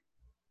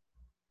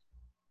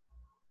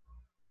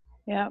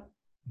 And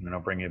then I'll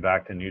bring you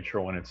back to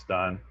neutral when it's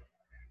done.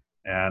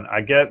 And I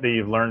get that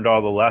you've learned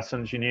all the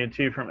lessons you needed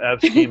to from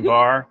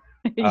Epstein-Barr.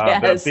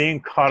 Yes. But being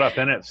caught up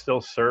in it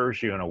still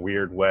serves you in a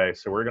weird way.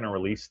 So we're going to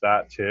release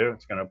that too.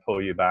 It's going to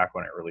pull you back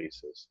when it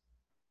releases.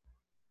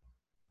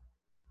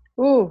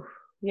 Ooh,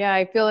 yeah,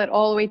 I feel it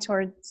all the way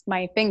towards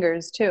my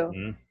fingers too.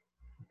 Mm-hmm.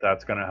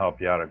 That's going to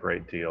help you out a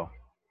great deal.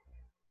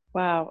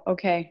 Wow.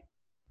 Okay.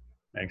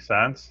 Makes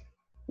sense?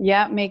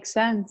 Yeah, makes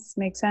sense.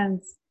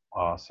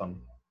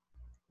 Awesome.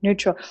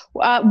 Neutral.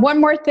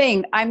 One more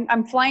thing.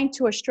 I'm flying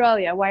to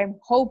Australia. Why I'm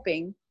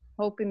hoping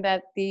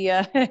that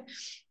the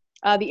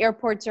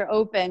airports are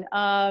open.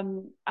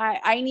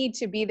 I need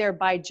to be there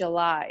by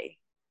July.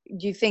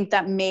 Do you think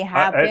that may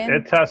happen?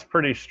 It tests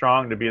pretty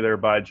strong to be there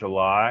by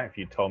July. If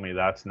you told me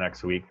that's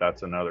next week,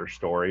 that's another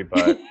story.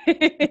 But,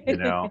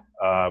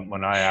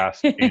 when I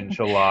asked in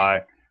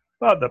July,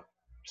 about the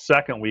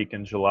second week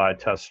in July,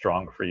 tests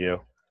strong for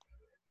you.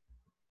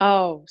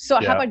 Oh, so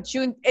how about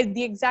June?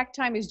 The exact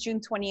time is June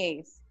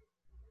 28th.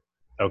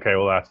 Okay,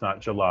 well, that's not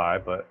July,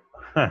 but.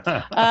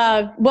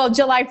 Well,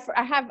 July.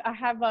 I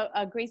have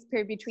a grace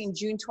period between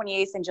June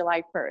 28th and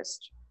July 1st.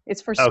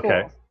 It's for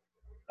school.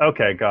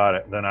 Okay, got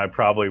it. Then I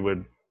probably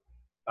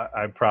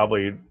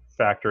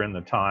factor in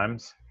the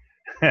times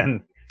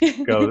and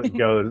go as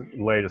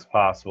late as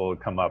possible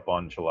to come up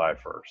on July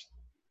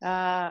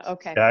 1st.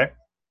 Okay.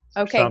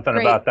 Okay. Something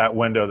great. about that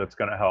window that's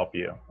going to help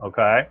you.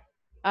 Okay.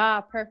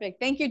 Perfect.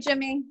 Thank you,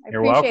 Jimmy.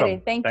 You're welcome.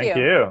 It. Thank you. Thank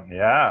you.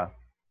 Yeah.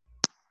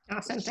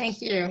 Awesome.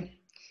 Thank you.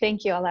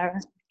 Thank you, Alara.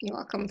 You're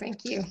welcome.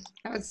 Thank you.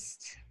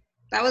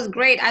 That was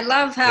great. I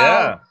love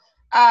how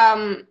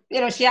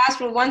she asked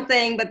for one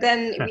thing, but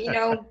then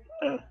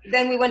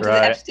then we went to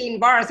the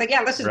Epstein-Barr. It's like,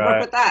 let's just work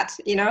with that.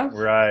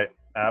 Right.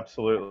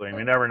 absolutely.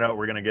 We never know what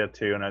we're going to get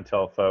to. And I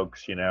tell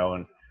folks, you know,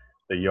 in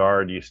the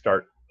yard, you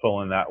start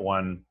pulling that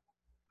one,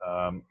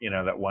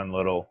 that one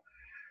little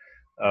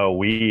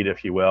weed,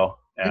 if you will,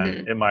 and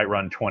Mhm. it might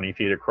run 20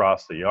 feet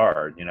across the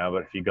yard, you know,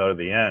 but if you go to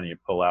the end, you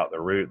pull out the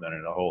root, then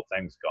the whole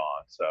thing's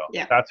gone. So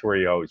Yeah. that's where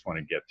you always want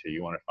to get to.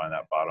 You want to find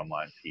that bottom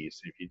line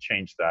piece. If you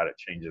change that, it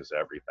changes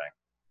everything.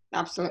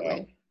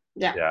 Absolutely. So,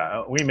 Yeah.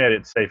 yeah, we made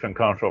it safe and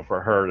comfortable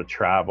for her to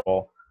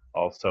travel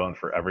also, and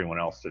for everyone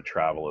else to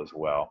travel as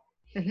well.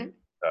 Mhm.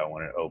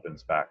 When it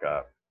opens back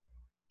up.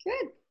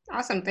 Good.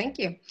 Awesome. Thank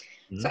you.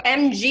 Mhm. So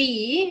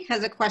MG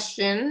has a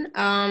question.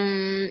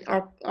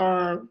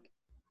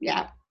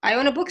 Yeah, I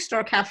own a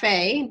bookstore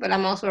cafe, but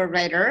I'm also a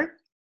writer.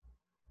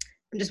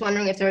 I'm just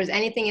wondering if there is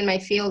anything in my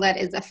field that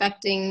is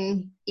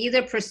affecting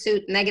either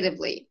pursuit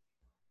negatively.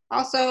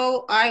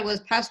 Also, I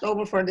was passed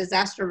over for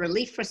disaster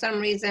relief for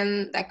some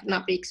reason that could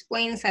not be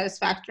explained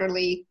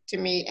satisfactorily to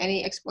me.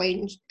 Any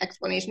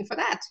explanation for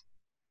that?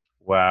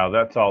 Wow,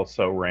 that's all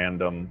so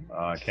random.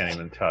 I can't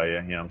even tell you.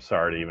 I'm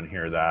sorry to even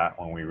hear that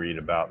when we read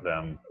about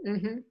them,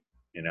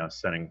 Mm-hmm.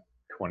 sending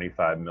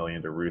 25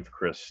 million to Ruth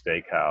Chris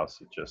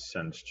Steakhouse. It just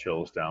sends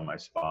chills down my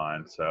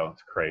spine. So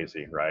it's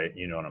crazy, right?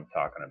 You know what I'm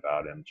talking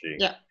about, MG.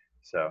 Yeah.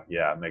 So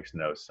yeah, it makes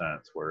no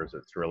sense. Whereas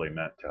it's really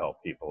meant to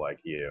help people like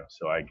you.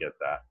 So I get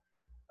that.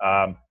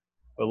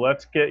 But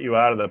let's get you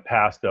out of the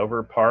passed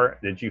over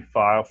part. Did you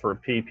file for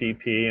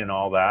PPP and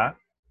all that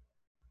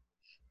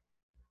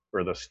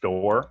for the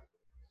store?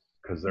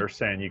 Because they're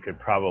saying you could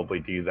probably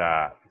do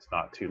that. It's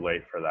not too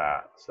late for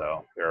that.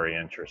 So very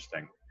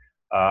interesting.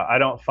 I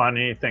don't find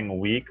anything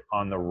weak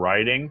on the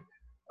writing.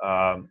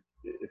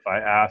 If I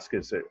ask,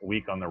 is it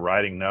weak on the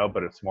writing? No,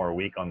 but it's more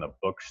weak on the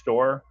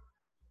bookstore.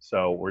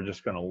 So we're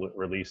just going to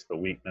release the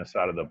weakness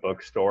out of the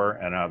bookstore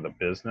and out of the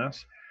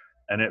business.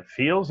 And it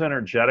feels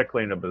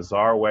energetically in a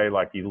bizarre way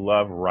like you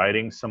love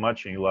writing so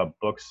much and you love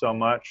books so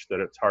much that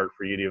it's hard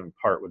for you to even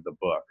part with the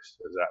books.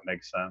 Does that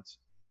make sense?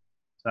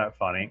 Isn't that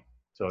funny?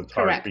 So it's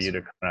hard for Correct. you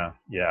to kind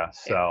of,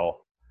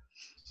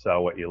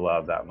 sell what you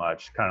love that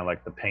much. Kind of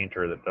like the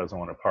painter that doesn't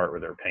want to part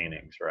with their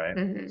paintings, right?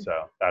 Mm-hmm.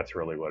 So that's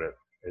really what it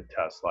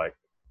tests like.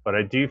 But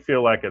I do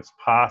feel like it's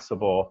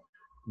possible,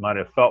 might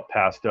have felt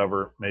passed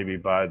over maybe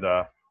by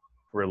the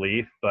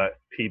relief, but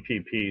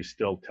PPP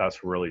still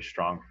tests really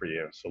strong for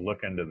you. So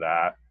look into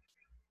that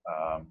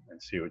and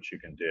see what you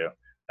can do.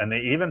 And they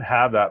even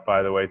have that,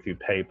 by the way, through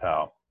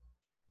PayPal.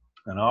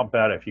 And I'll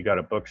bet if you got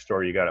a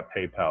bookstore, you got a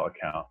PayPal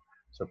account.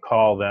 So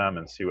call them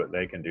and see what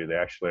they can do. They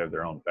actually have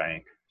their own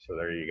bank. So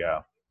there you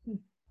go.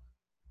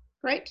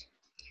 Great.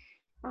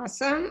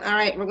 Awesome. All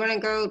right, we're going to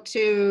go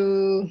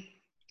to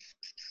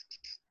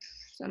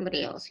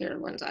somebody else here.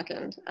 1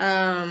 second.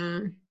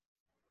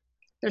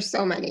 There's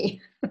so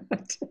many.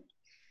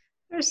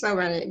 There's so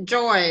many.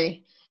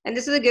 Joy. And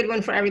this is a good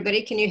one for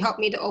everybody. Can you help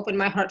me to open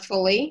my heart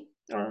fully?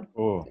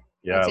 Oh,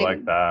 yeah, I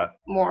like that.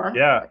 More.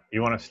 Yeah,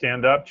 you want to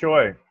stand up,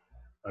 Joy?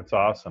 That's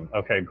awesome.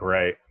 Okay,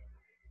 great.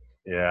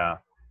 Yeah.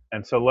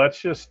 And so let's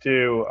just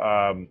do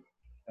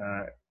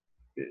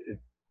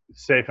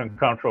safe and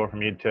comfortable for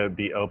me to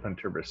be open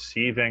to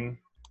receiving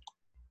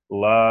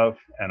love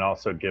and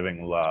also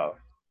giving love.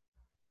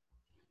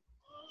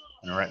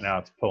 And right now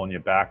it's pulling you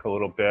back a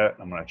little bit.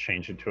 I'm going to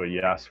change it to a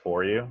yes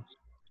for you.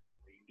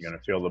 You're going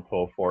to feel the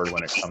pull forward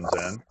when it comes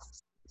in.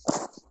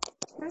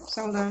 Oops,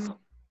 hold on.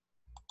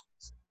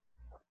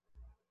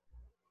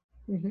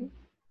 Mm-hmm.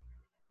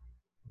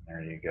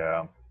 There you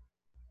go.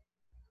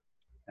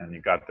 And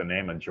you got the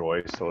name of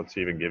joy, so let's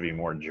even give you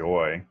more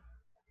joy.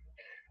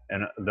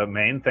 And the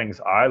main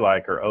things I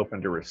like are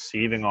open to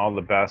receiving all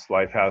the best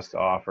life has to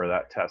offer.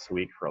 That test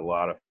week for a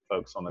lot of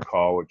folks on the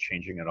call. We're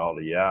changing it all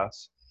to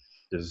yes.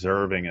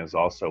 Deserving is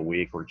also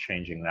weak. We're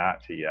changing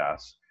that to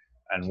yes.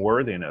 And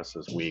worthiness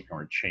is weak, and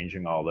we're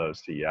changing all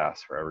those to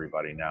yes for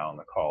everybody now on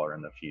the call or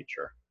in the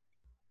future.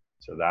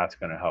 So that's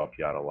going to help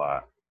you out a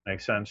lot. Make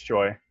sense,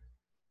 Joy?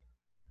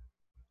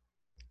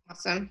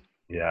 Awesome.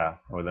 Yeah,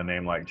 with a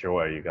name like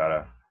Joy, you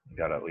gotta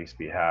at least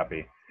be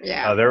happy.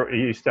 Yeah. I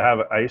used to have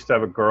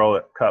a girl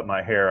that cut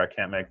my hair. I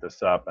can't make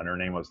this up, and her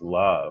name was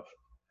Love.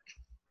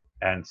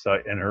 And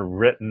her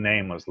written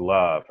name was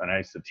Love. And I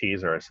used to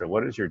tease her. I said,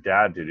 "What does your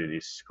dad do? Did he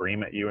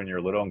scream at you when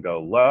you're little and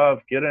go,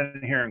 'Love, get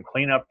in here and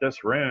clean up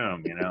this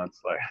room'?"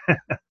 It's like,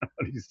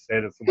 what do you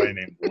say to somebody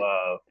named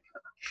Love?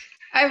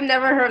 I've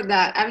never heard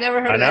that. I've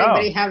never heard of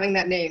anybody having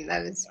that name.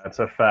 That's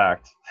a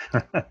fact.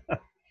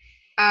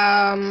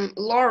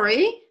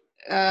 Lori,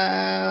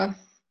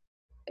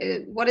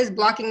 what is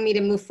blocking me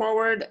to move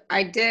forward?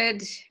 I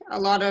did a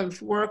lot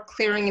of work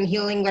clearing and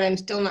healing, but I'm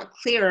still not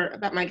clear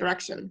about my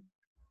direction.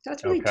 So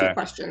that's really two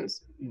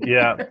questions.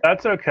 Yeah,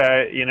 that's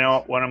okay.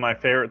 One of my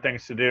favorite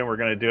things to do, and we're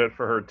going to do it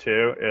for her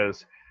too,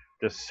 is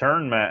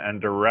discernment and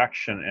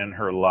direction in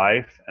her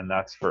life. And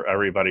that's for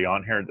everybody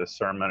on here.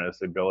 Discernment is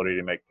the ability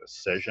to make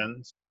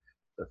decisions,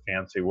 the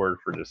fancy word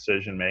for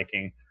decision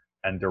making,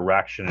 and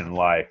direction in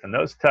life. And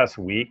those tests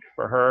weak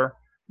for her.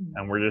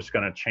 And we're just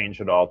going to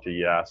change it all to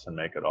yes and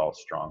make it all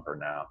stronger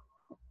now.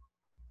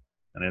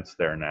 And it's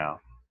there now.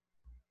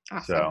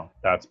 Awesome. So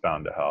that's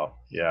bound to help.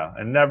 Yeah.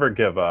 And never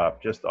give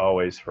up. Just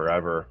always,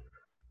 forever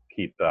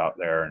keep out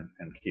there and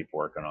keep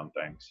working on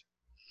things.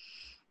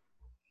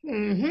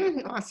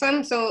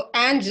 Awesome. So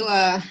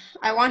Angela,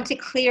 I want to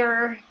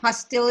clear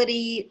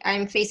hostility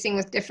I'm facing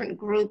with different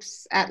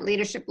groups at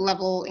leadership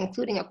level,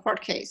 including a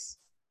court case.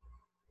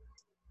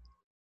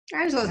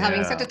 Angela's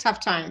having such a tough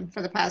time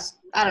for the past,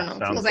 I don't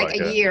know, feels like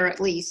a year at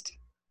least.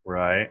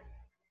 Right.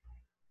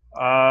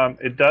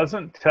 It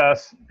doesn't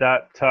test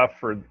that tough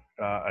for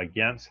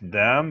against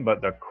them,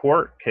 but the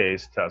court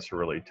case tests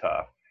really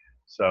tough.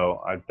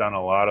 So I've done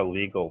a lot of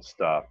legal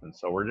stuff, and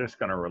so we're just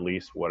going to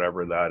release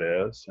whatever that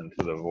is into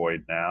the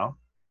void now.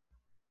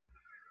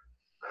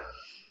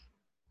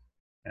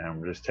 And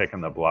we're just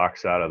taking the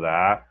blocks out of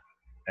that.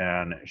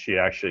 And she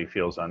actually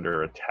feels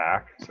under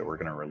attack, so we're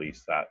going to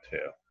release that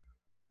too.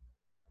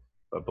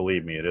 But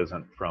believe me, it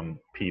isn't from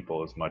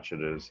people as much as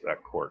it is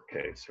that court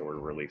case. So we're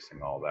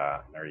releasing all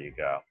that. And there you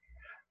go.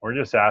 We're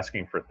just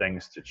asking for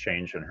things to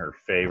change in her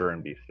favor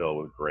and be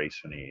filled with grace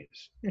and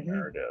ease.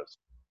 There it is.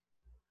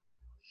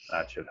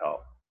 That should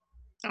help.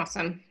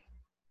 Awesome.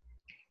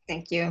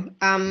 Thank you.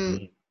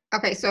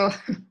 Okay, so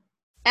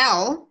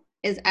L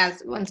is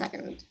one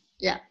second.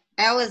 Yeah,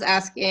 L is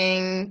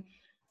asking,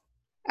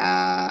 sorry,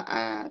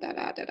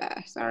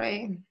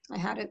 I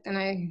had it, then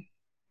I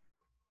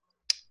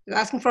was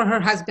asking for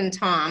her husband,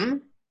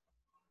 Tom.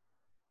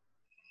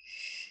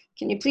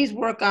 Can you please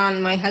work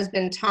on my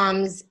husband,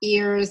 Tom's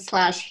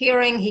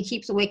ears/hearing? He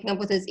keeps waking up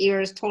with his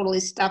ears totally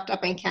stuffed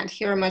up and can't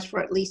hear much for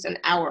at least an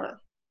hour.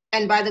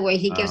 And by the way,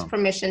 he gives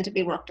permission to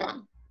be worked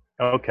on.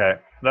 Okay,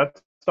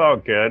 that's all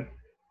good.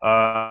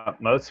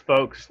 Most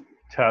folks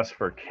test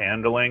for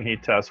candling. He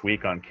tests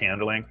weak on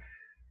candling.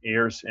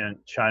 Ears in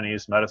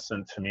Chinese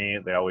medicine, to me,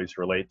 they always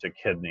relate to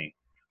kidney.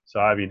 So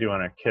I'll be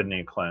doing a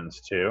kidney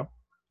cleanse too.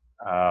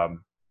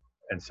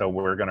 And so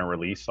we're going to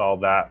release all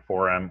that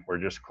for him. We're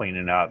just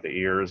cleaning out the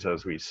ears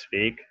as we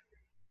speak.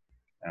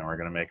 And we're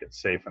going to make it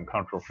safe and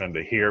comfortable for him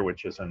to hear,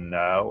 which is a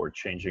no. We're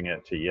changing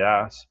it to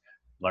yes.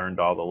 Learned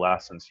all the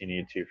lessons you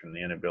need to from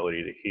the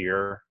inability to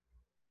hear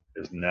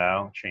is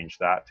no. Change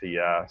that to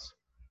yes.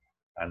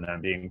 And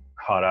then being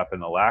caught up in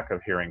the lack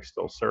of hearing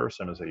still serves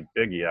him as a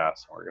big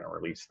yes. And we're going to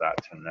release that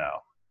to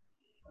no.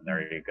 And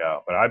there you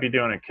go. But I'd be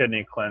doing a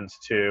kidney cleanse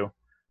too.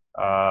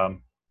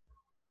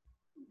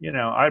 You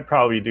know, I'd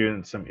probably be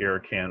doing some ear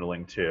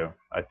candling too.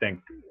 I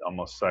think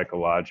almost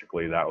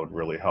psychologically that would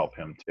really help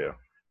him too.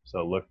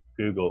 So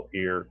Google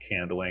ear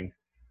candling.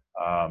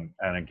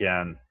 And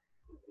again,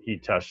 he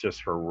tests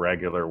just for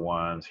regular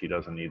ones. He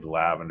doesn't need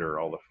lavender or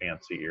all the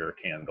fancy ear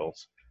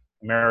candles.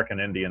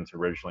 American Indians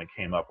originally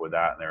came up with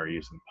that, and they were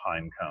using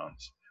pine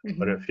cones.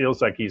 But it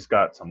feels like he's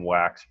got some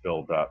wax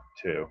buildup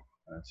too.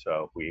 And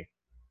so if we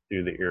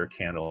do the ear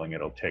candling,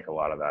 it'll take a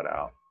lot of that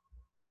out.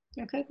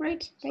 Okay,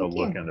 great. Thank you. So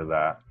look into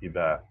that. You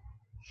bet.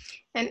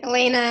 And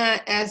Elena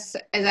is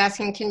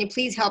asking, can you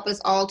please help us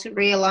all to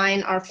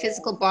realign our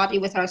physical body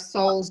with our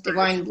soul's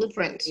divine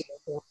blueprint?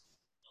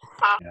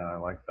 Yeah, I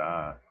like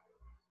that.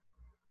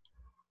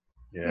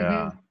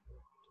 Yeah.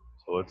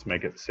 So let's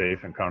make it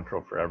safe and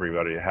comfortable for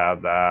everybody to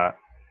have that.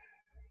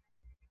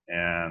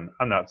 And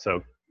I'm not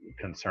so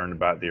concerned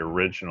about the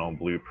original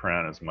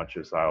blueprint as much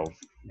as I'll,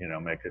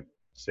 make it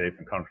safe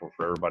and comfortable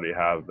for everybody to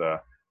have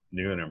the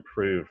new and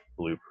improved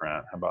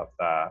blueprint. How about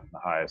that? The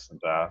highest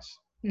and best.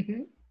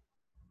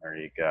 There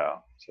you go.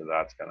 So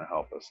that's going to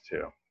help us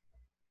too.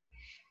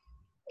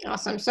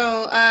 Awesome.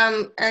 So,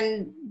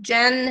 and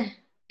Jen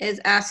is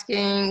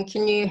asking,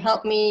 can you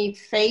help me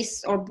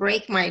face or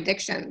break my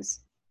addictions?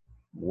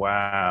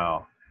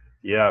 Wow.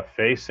 Yeah,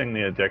 facing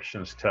the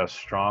addictions test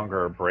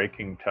stronger,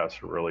 breaking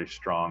tests are really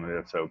strong,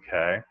 it's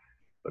okay.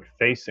 But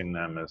facing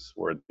them is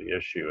where the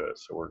issue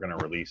is. So we're going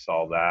to release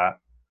all that.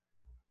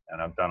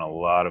 And I've done a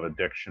lot of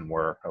addiction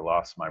work. I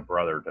lost my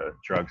brother to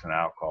drugs and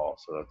alcohol.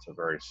 So that's a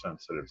very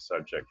sensitive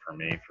subject for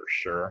me for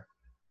sure.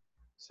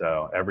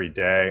 So every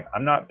day,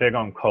 I'm not big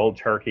on cold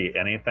turkey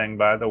anything,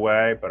 by the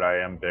way, but I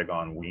am big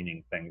on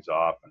weaning things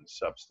off and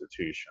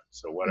substitution.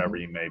 So whatever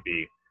you may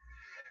be,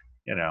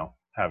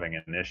 having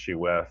an issue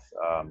with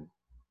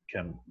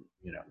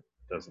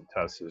doesn't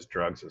test as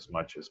drugs as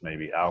much as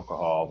maybe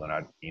alcohol, then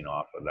I'd wean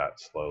off of that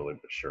slowly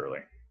but surely.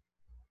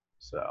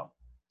 So.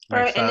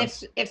 And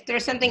if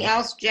there's something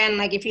else, Jen,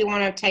 like if you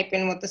want to type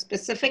in what the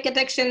specific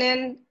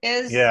addiction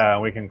is. Yeah,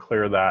 we can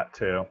clear that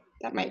too.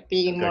 That might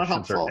be more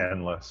helpful. Addictions are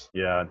endless.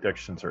 Yeah,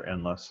 addictions are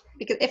endless.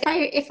 Because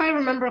if I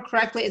remember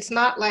correctly, it's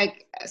not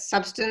like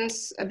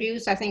substance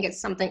abuse. I think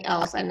it's something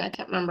else, and I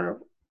can't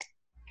remember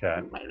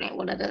right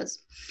what it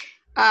is.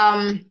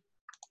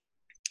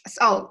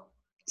 So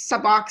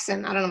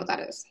Suboxone. I don't know what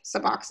that is.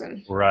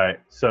 Suboxone. Right.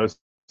 So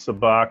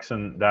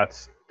Suboxone,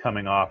 that's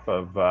coming off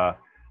of.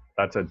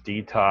 That's a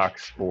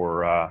detox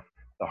for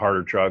the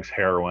harder drugs,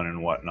 heroin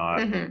and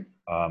whatnot.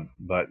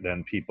 But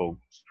then people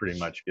pretty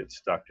much get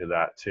stuck to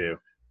that too.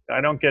 I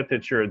don't get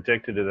that you're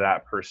addicted to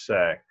that per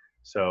se.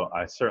 So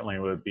I certainly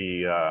would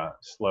be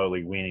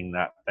slowly weaning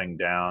that thing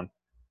down.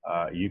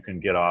 You can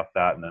get off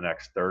that in the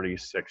next 30,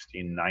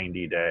 60,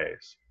 90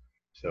 days.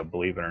 So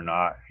believe it or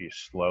not, if you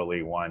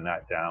slowly wind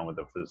that down with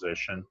a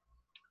physician,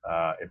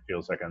 it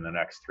feels like in the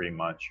next 3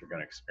 months, you're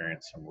going to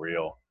experience some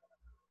real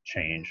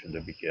change and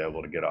to be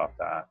able to get off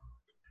that.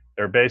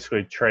 They're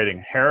basically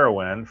trading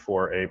heroin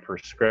for a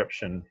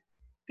prescription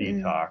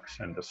detox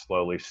and to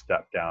slowly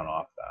step down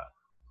off that.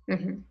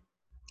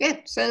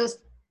 Good. So,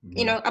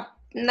 you know, up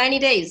 90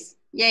 days.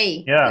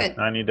 Yay. Yeah, Good.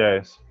 90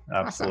 days.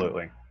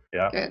 Absolutely. Awesome.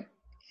 Yeah. Good.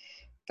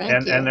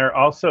 Thank you. And they're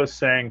also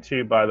saying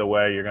too, by the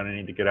way, you're going to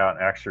need to get out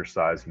and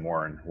exercise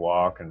more and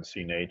walk and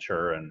see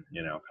nature and,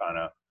 you know, kind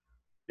of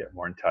get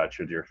more in touch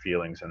with your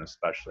feelings and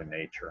especially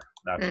nature.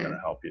 That's going to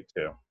help you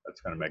too.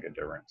 That's going to make a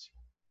difference.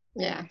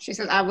 Yeah. She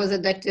said I was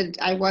addicted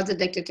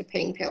to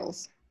pain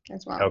pills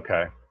as well.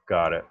 Okay.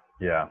 Got it.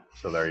 Yeah.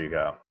 So there you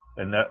go.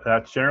 And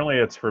that's generally,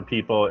 it's for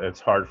people, it's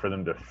hard for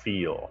them to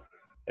feel.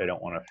 They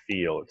don't want to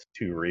feel. It's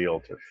too real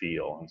to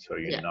feel. And so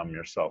you numb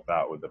yourself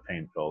out with the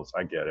pain pills.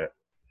 I get it.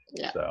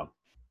 Yeah. So.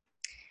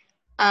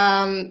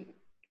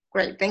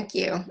 Great, thank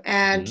you.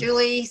 And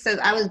Julie says,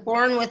 I was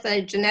born with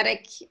a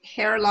genetic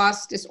hair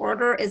loss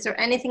disorder. Is there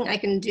anything I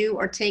can do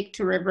or take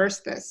to reverse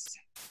this?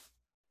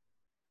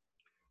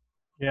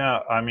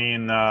 Yeah, I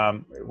mean,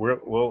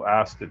 we'll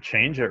ask to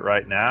change it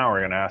right now. We're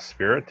going to ask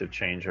Spirit to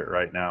change it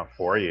right now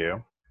for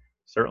you.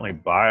 Certainly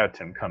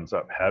biotin comes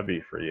up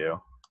heavy for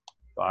you.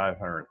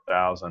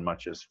 500,000,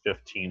 much as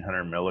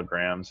 1,500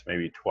 milligrams,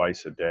 maybe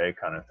twice a day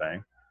kind of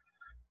thing.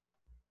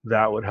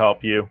 That would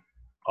help you.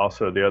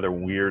 Also, the other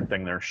weird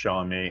thing they're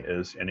showing me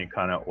is any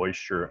kind of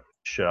oyster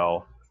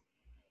shell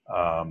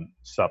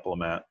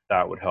supplement.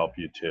 That would help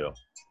you too.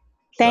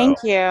 Thank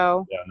you. Yeah,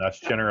 and that's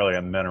generally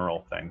a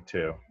mineral thing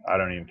too. I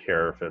don't even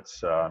care if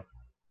it's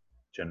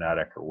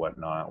genetic or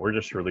whatnot. We're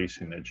just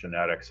releasing the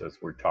genetics as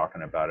we're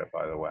talking about it,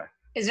 by the way.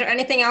 Is there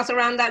anything else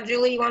around that,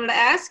 Julie, you wanted to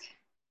ask?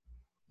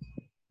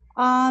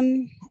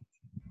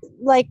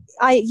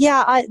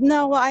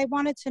 No, I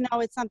wanted to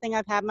know, it's something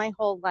I've had my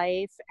whole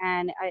life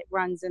and it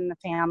runs in the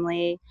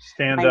family.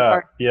 Stand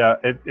up. Yeah,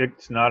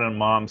 it's not on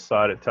mom's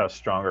side. It tests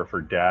stronger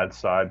for dad's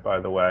side, by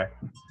the way.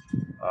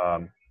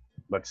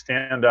 But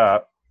stand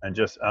up and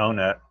just own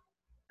it,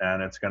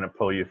 and it's going to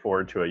pull you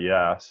forward to a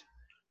yes.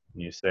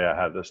 And you say, I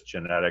have this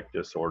genetic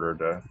disorder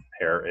to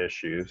hair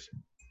issues.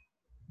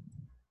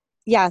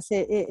 Yes,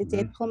 it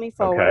did pull me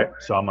forward. Okay,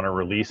 so I'm going to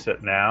release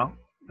it now,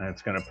 and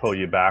it's going to pull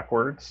you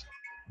backwards.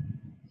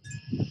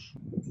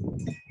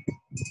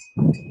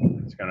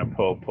 It's going to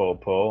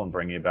pull, and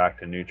bring you back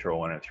to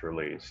neutral when it's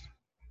released.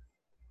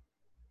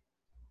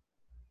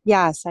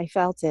 Yes, I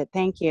felt it.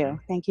 Thank you.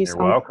 Thank you so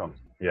much. You're welcome.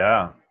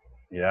 Yeah,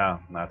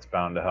 that's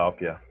bound to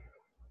help you.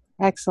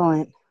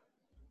 Excellent.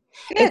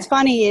 Good. It's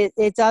funny.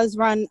 It does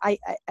run.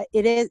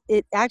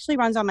 It actually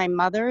runs on my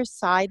mother's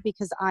side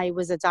because I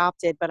was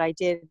adopted, but I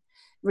did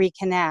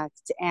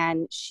reconnect,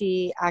 and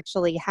she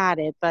actually had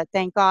it. But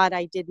thank God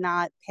I did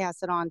not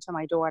pass it on to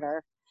my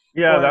daughter.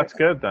 Yeah, that's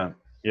good then.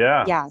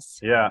 Yeah. Yes.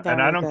 Yeah,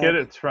 and I don't get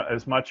it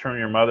as much from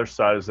your mother's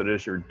side as it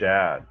is your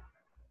dad.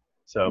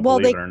 So well,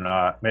 believe it or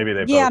not, maybe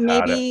they both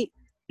had it.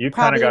 You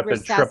kind of got the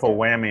triple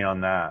whammy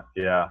on that.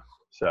 Yeah.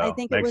 So I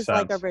think it was sense.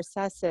 like a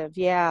recessive.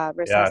 Yeah.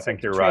 Yeah, I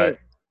think you're right.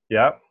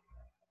 Yep.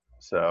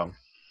 So.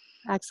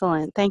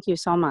 Excellent. Thank you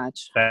so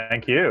much.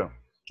 Thank you.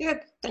 Good.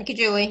 Thank you,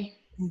 Julie.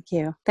 Thank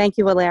you. Thank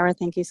you, Alara.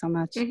 Thank you so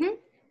much. All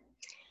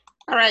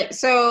right.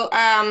 So,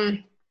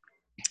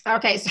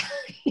 okay.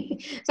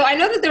 So I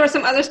know that there was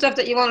some other stuff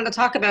that you wanted to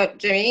talk about,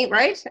 Jimmy,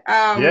 right?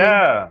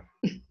 Yeah.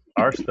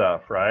 Our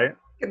stuff, right?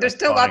 There's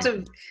still lots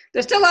of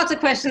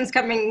questions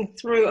coming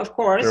through, of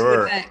course,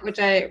 sure. which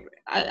I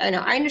know,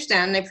 I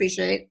understand and I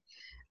appreciate.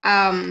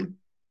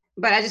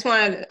 But I just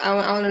wanted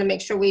to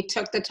make sure we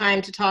took the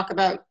time to talk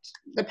about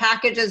the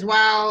package as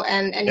well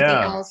and anything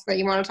else that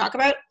you want to talk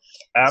about.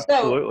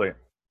 Absolutely.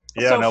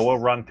 We'll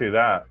run through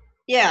that.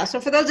 Yeah, so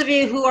for those of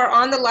you who are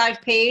on the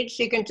live page,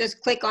 you can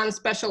just click on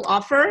special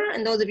offer.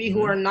 And those of you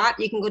who are not,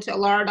 you can go to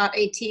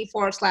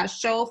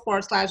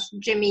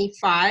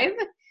alara.at/show/Jimmy5.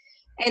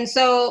 And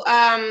so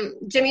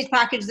Jimmy's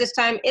package this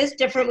time is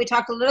different. We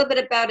talked a little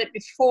bit about it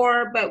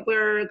before, but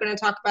we're going to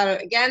talk about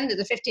it again. There's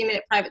a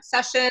 15-minute private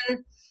session.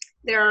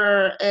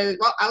 There is,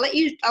 well, I'll let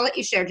you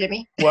share,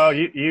 Jimmy. Well,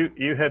 you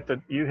hit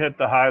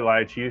the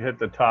highlights, you hit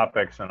the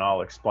topics, and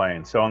I'll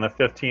explain. So on the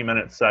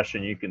 15-minute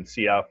session, you can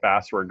see how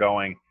fast we're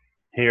going.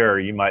 Here,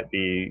 you might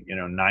be,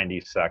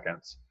 90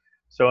 seconds.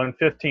 So in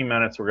 15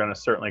 minutes, we're going to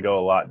certainly go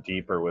a lot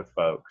deeper with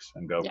folks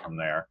and go from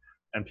there.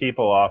 And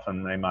people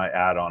often, they might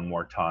add on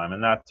more time,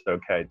 and that's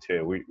okay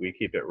too. We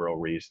keep it real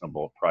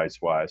reasonable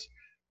price-wise.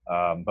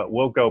 But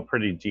we'll go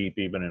pretty deep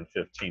even in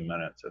 15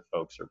 minutes if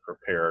folks are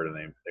prepared and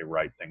they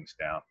write things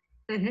down.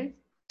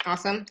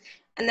 Awesome.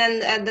 And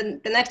then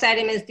the next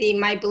item is the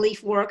My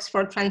Belief Works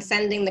for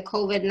Transcending the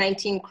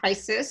COVID-19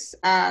 Crisis.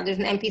 There's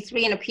an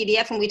MP3 and a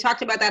PDF, and we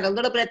talked about that a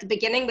little bit at the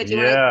beginning, but you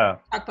want to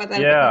talk about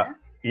that a bit more?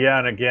 Yeah,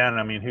 and again,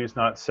 I mean, who's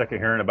not sick of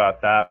hearing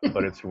about that?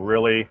 But it's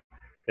going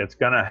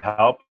to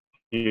help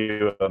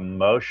you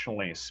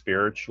emotionally,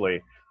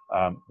 spiritually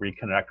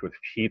reconnect with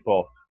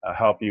people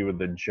help you with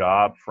the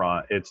job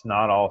front. It's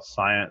not all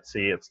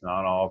sciencey. It's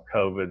not all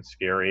COVID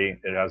scary.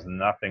 It has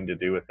nothing to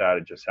do with that.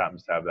 It just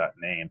happens to have that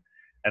name.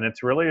 And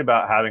it's really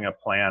about having a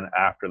plan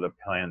after the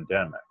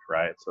pandemic,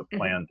 right? It's a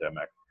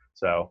plandemic.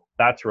 So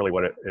that's really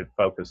what it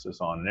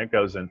focuses on. And it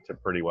goes into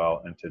pretty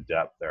well into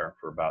depth there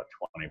for about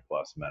 20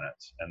 plus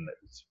minutes. And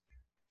it's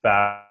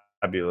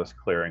fabulous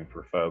clearing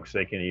for folks.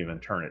 They can even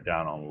turn it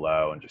down on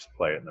low and just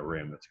play it in the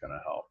room. That's going to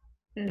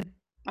help.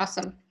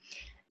 Awesome.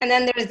 And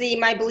then there's the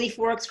My Belief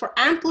Works for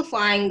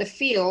amplifying the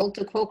field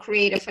to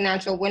co-create a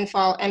financial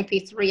windfall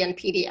MP3 and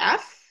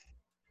PDF.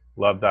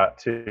 Love that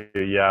too.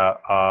 Yeah.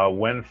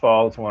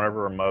 Windfall is one of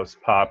our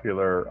most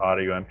popular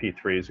audio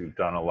MP3s. We've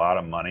done a lot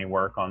of money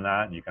work on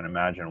that. You can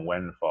imagine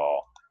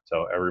Windfall.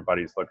 So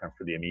everybody's looking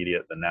for the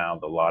immediate, the now,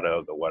 the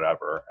lotto, the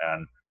whatever.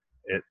 And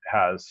it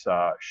has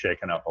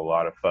shaken up a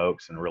lot of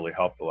folks and really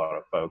helped a lot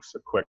of folks. A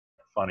quick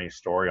funny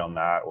story on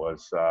that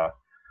was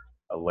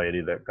a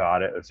lady that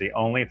got it. It's the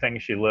only thing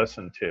she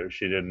listened to.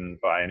 She didn't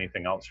buy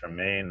anything else from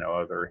me, no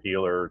other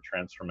healer,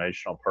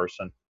 transformational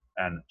person.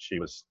 And she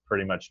was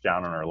pretty much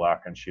down on her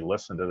luck. And she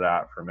listened to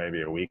that for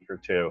maybe a week or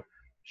two.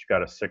 She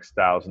got a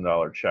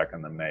 $6,000 check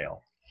in the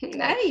mail.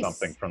 Nice.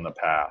 Something from the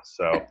past.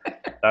 So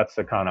that's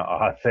the kind of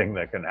odd thing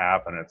that can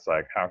happen. It's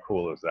like, how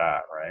cool is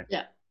that, right?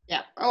 Yeah.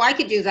 Yeah. Oh, I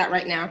could use that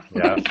right now.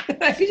 Yeah.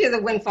 I could use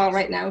a windfall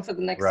right now for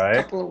the next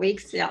couple of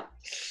weeks. Yeah.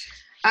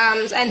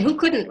 And who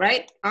couldn't,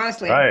 right?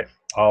 Honestly. Right.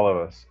 All of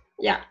us.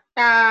 Yeah.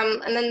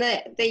 And then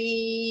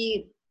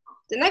the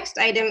next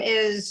item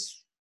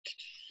is,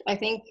 I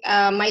think,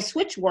 my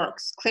Switch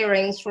Works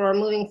clearings for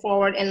moving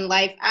forward in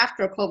life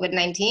after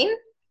COVID-19.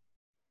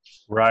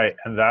 Right.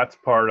 And that's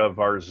part of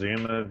our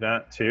Zoom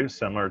event too,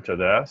 similar to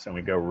this. And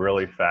we go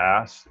really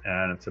fast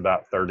and it's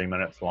about 30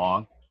 minutes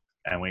long.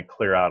 And we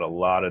clear out a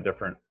lot of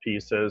different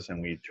pieces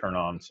and we turn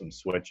on some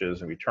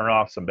switches and we turn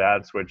off some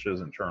bad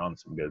switches and turn on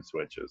some good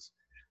switches.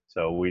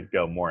 So we'd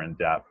go more in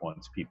depth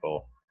once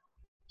people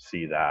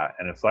see that.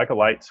 And it's like a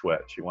light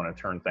switch. You want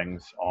to turn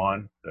things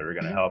on that are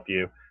going to help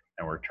you,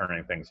 and we're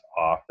turning things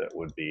off that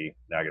would be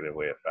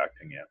negatively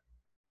affecting you.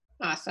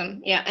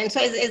 Awesome. Yeah. And so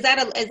is that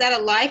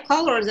a live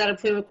call or is that a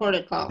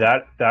pre-recorded call?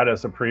 That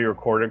is a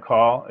pre-recorded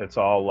call. It's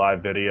all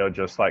live video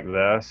just like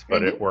this,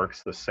 but it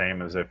works the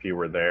same as if you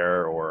were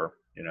there, or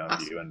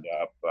if you end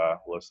up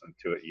listening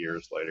to it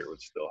years later, it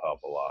would still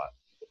help a lot.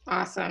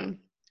 Awesome.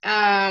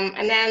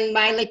 And then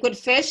my Liquid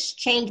Fish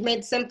Change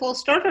Made Simple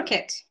Starter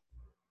Kit.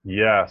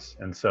 Yes.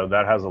 And so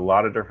that has a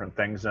lot of different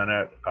things in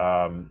it.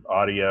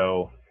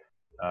 Audio,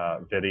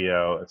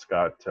 video, it's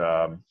got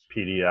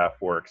PDF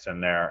works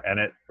in there, and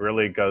it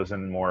really goes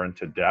in more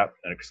into depth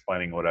and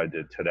explaining what I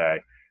did today.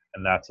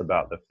 And that's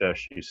about the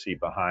fish you see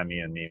behind me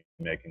and me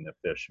making the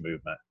fish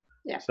movement.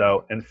 Yeah.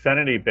 So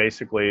infinity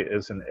basically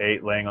is an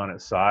 8 laying on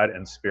its side,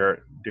 and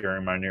spirit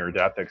during my near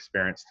death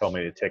experience told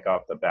me to take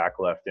off the back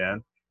left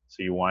end.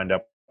 So you wind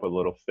up with a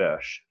little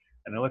fish,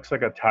 and it looks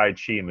like a Tai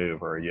Chi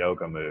move or a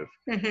yoga move.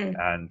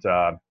 And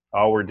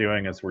all we're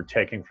doing is we're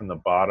taking from the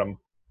bottom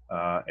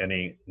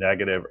any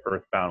negative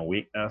earthbound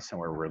weakness, and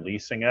we're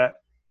releasing it,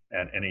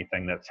 and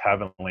anything that's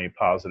heavenly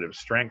positive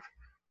strength,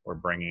 we're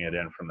bringing it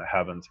in from the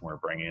heavens and we're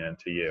bringing it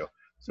into you.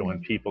 So when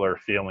people are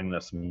feeling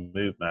this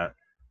movement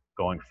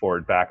going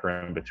forward, back,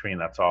 or in between,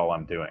 that's all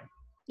I'm doing.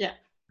 Yeah.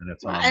 And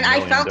it's on and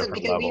I felt it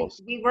because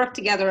levels. we worked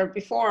together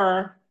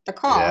before the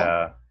call.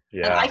 Yeah.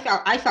 And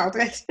I felt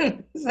it.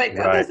 It's like,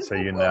 right. So so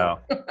cool. You know,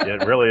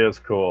 it really is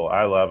cool.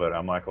 I love it.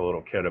 I'm like a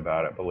little kid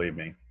about it, believe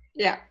me.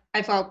 Yeah.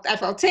 I felt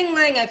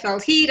tingling, I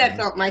felt heat, I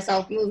felt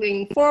myself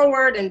moving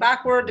forward and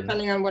backward,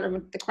 depending on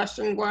whatever the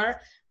questions were.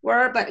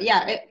 But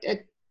yeah,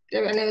 it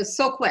was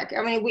so quick.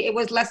 I mean, it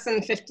was less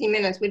than 15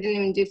 minutes. We didn't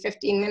even do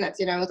 15 minutes,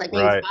 it was like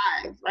maybe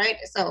 5, right?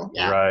 So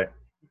yeah. Right.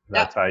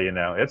 That's how you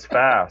know. It's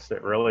fast.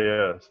 It really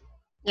is.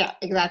 Yeah,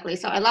 exactly.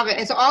 So I love it.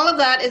 And so all of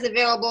that is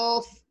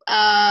available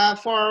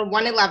for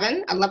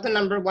 111. I love the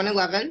number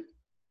 111.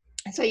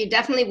 So you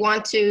definitely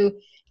want to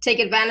take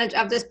advantage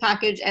of this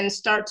package and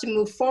start to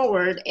move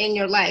forward in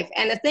your life.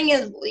 And the thing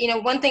is,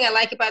 one thing I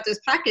like about this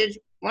package,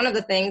 one of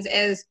the things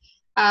is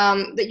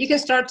that you can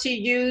start to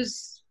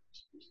use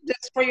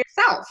this for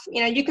yourself.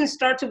 You can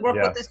start to work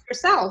with this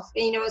yourself.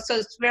 So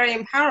it's very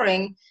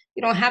empowering.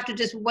 You don't have to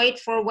just wait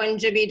for when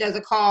Jimmy does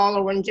a call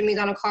or when Jimmy's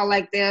on a call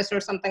like this or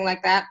something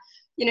like that.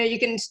 You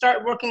can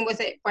start working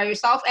with it by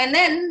yourself. And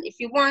then if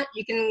you want,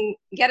 you can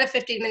get a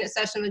 15-minute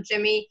session with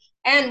Jimmy.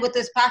 And with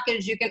this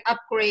package, you can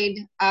upgrade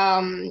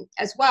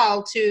as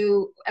well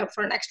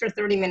for an extra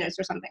 30 minutes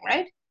or something,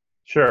 right?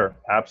 Sure,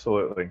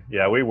 absolutely.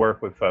 Yeah, we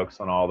work with folks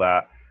on all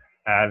that.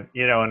 And,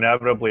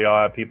 inevitably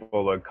I'll have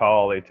people that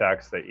call, they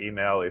text, they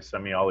email, they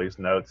send me all these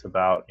notes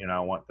about, I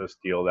want this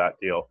deal, that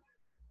deal.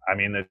 I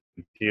mean,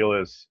 the deal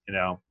is,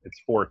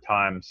 it's 4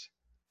 times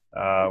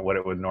what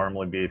it would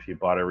normally be if you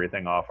bought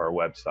everything off our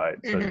website.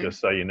 So just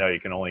so you know, you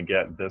can only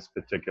get this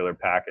particular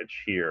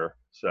package here.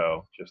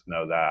 So just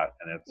know that.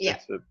 And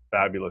it's a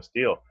fabulous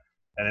deal.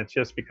 And it's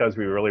just because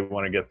we really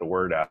want to get the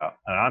word out.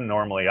 And I'm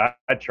normally,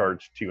 I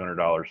charge $200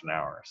 an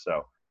hour.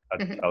 So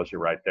that tells you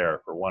right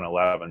there. For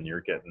 111,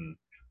 you're getting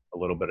a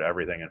little bit of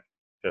everything. In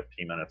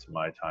 15 minutes of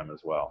my time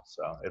as well.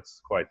 So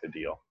it's quite the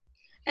deal.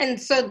 And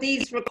so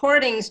these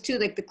recordings too,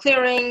 like the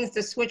clearings,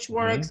 the switch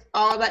works,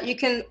 all that, you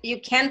can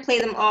play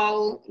them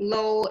all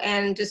low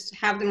and just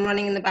have them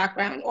running in the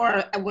background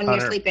or when you're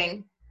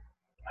sleeping.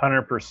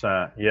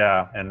 100%,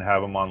 yeah, and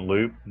have them on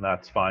loop, and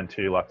that's fine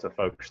too. Lots of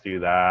folks do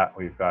that.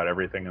 We've got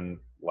everything in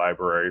the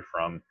library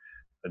from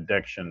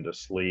addiction to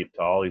sleep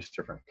to all these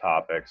different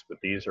topics, but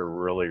these are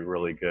really,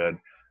 really good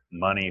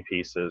money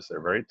pieces.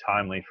 They're very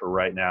timely for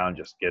right now and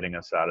just getting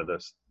us out of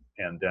this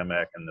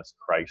pandemic and this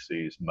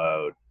crises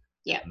mode.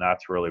 Yeah. And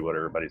that's really what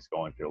everybody's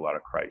going through, a lot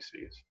of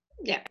crises.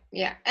 Yeah,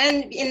 yeah.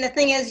 And the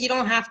thing is, you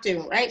don't have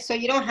to, right? So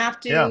you don't have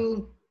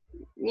to,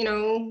 you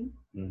know,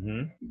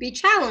 be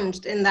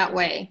challenged in that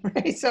way,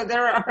 right? So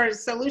there are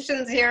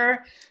solutions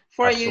here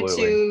for you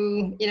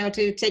to, you know,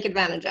 to take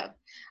advantage of.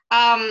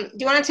 Do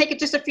you want to take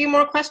just a few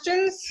more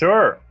questions?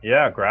 Sure.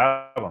 Yeah,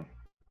 grab them.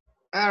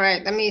 All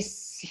right, let me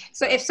see.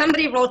 So if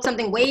somebody wrote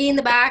something way in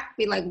the back,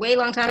 be like way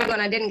long time ago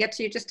and I didn't get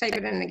to you, just type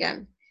it in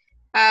again.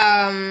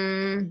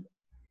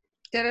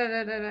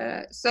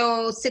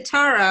 So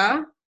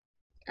Sitara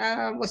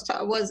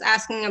was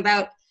asking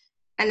about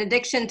an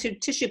addiction to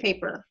tissue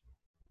paper.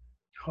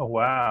 Oh,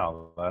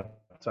 wow.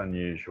 That's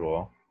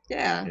unusual.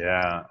 Yeah.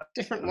 Yeah.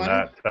 Different and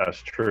one.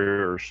 That's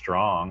true or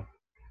strong.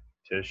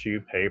 Tissue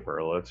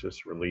paper. Let's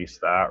just release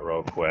that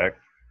real quick.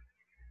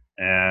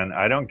 And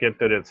I don't get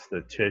that it's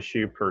the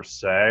tissue per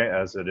se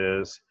as it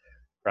is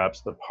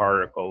perhaps the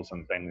particles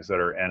and things that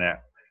are in it.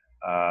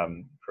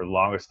 For the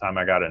longest time,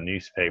 I got a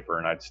newspaper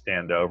and I'd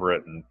stand over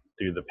it and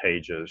do the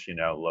pages, you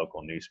know,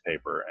 local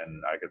newspaper,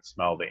 and I could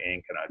smell the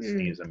ink and I'd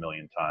sneeze a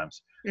million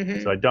times.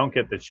 So I don't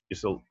get that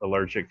she's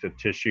allergic to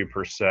tissue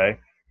per se.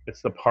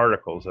 It's the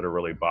particles that are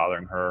really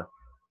bothering her.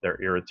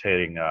 They're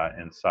irritating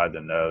inside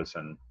the nose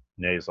and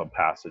nasal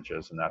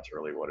passages, and that's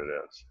really what it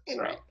is.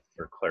 So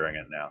we're clearing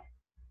it now.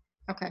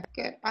 Okay,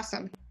 good,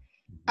 awesome.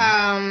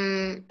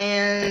 And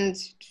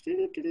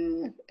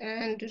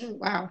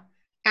wow,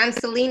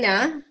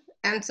 Anselina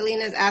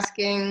is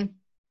asking,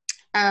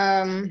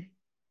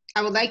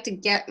 I would like to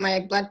get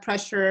my blood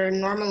pressure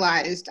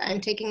normalized.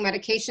 I'm taking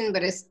medication,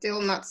 but it's still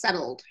not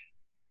settled.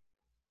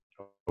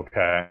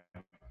 Okay.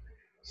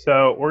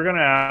 So we're going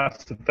to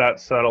ask if that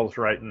settles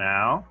right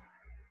now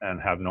and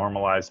have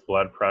normalized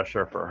blood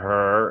pressure for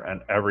her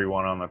and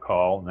everyone on the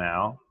call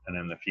now and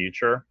in the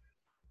future.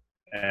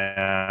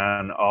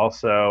 And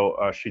also,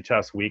 she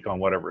tests weak on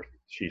whatever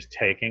she's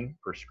taking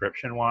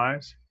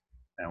prescription-wise,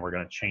 and we're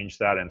going to change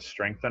that and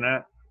strengthen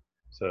it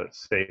so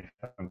it's safe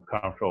and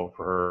comfortable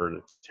for her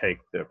to take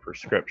the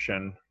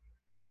prescription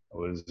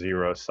with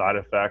 0 side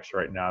effects.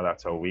 Right now,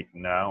 that's a weak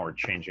no. We're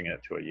changing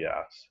it to a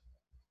yes.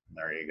 And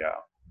there you go.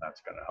 That's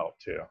going to help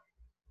too.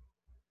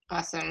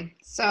 Awesome.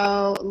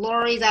 So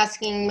Lori's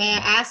asking, may I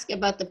ask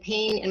about the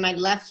pain in my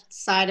left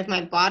side of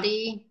my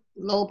body,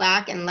 low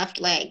back and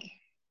left leg?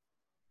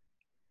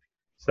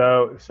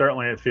 So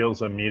certainly it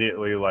feels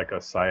immediately like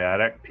a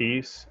sciatic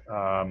piece.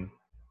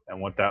 And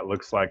what that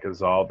looks like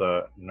is all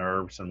the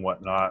nerves and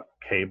whatnot,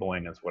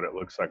 cabling is what it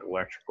looks like,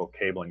 electrical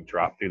cabling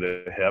drop through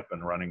the hip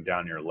and running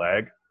down your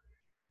leg.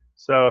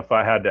 So if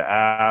I had to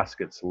ask,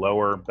 it's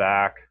lower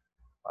back.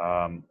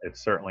 It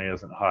certainly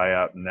isn't high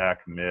up, neck,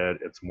 mid,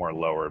 it's more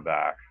lower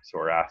back. So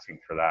we're asking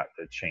for that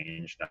to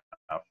change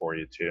now for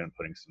you too and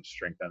putting some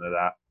strength into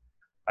that.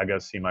 I go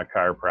see my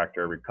chiropractor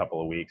every couple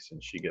of weeks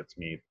and she gets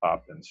me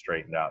popped and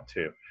straightened out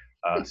too.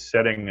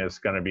 Sitting is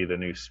going to be the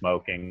new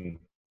smoking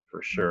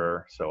for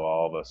sure. So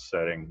all of us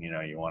sitting, you know,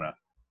 you want to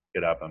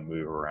get up and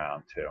move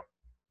around too.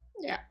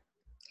 Yeah.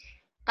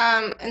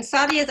 And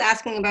Sadia is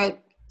asking about,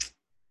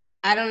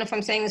 I don't know if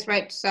I'm saying this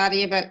right,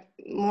 Sadia, but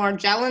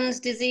Morgellons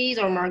disease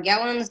or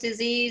Morgellons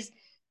disease.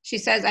 She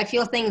says, I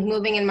feel things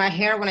moving in my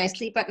hair when I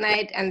sleep at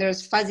night and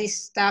there's fuzzy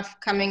stuff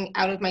coming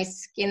out of my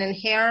skin and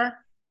hair.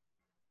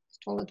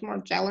 Told it's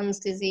Morgellons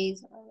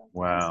disease.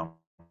 Wow.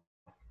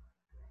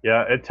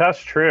 Yeah, it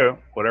tests true,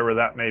 whatever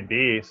that may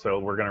be. So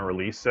we're going to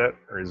release it,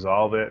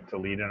 resolve it,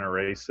 delete and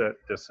erase it,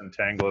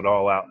 disentangle it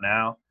all out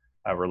now.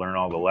 Have her learn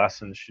all the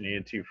lessons she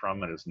needed to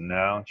from it is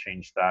no.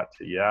 Change that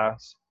to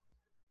yes.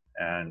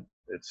 And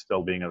it's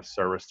still being of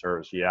service to her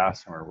as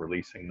yes. And we're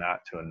releasing that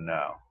to a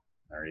no.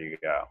 There you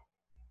go.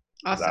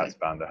 Awesome. So that's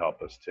bound to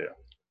help us too.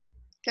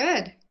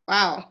 Good.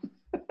 Wow.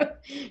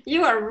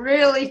 You are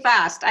really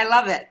fast. I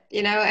love it.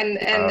 You know, and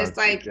it's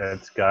like,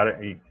 it's got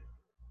it.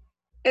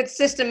 It's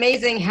just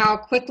amazing how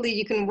quickly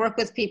you can work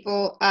with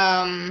people.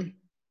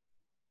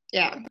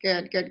 Yeah,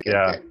 good.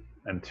 Yeah,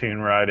 and tune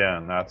right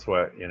in. That's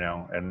what, you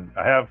know, and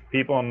I have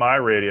people on my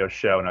radio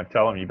show and I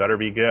tell them, you better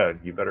be good.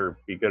 You better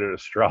be good at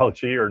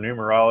astrology or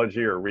numerology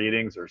or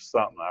readings or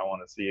something. I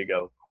want to see you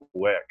go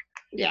quick.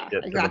 Yeah,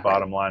 Get to the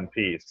bottom line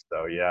piece.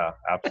 So yeah,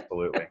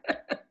 absolutely.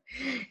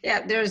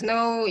 Yeah, there's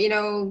no, you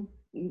know,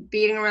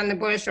 beating around the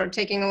bush or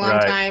taking a long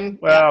time.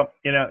 Well,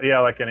 you know, yeah,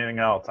 like anything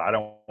else, I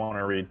don't want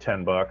to read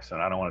 10 books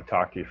and I don't want to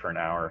talk to you for an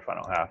hour if I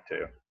don't have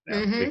to.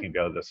 You know, we can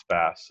go this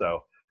fast.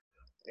 So,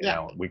 you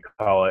know, we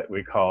call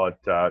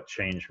it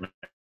change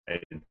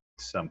made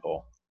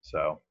simple.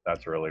 So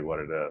that's really what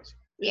it is.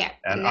 Yeah.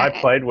 And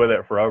I played with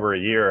it for over a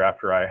year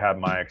after I had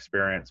my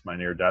experience, my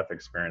near-death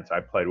experience. I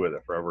played with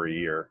it for over a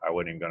year. I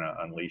wasn't even going to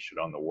unleash it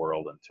on the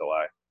world until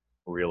I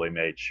really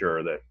made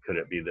sure that could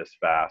it be this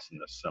fast and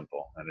this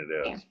simple, and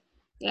it is.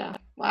 Yeah.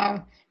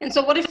 Wow. And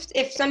so what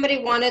if somebody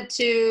wanted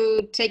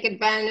to take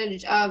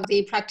advantage of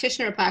the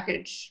practitioner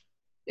package,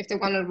 if they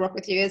wanted to work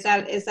with you, is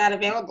that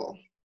available?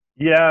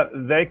 Yeah,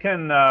 they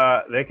can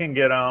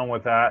get on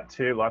with that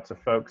too. Lots of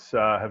folks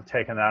have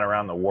taken that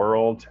around the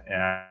world,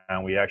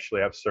 and we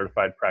actually have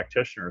certified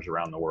practitioners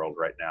around the world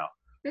right now,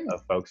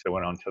 of folks that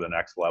went on to the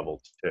next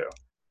level too.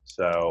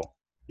 So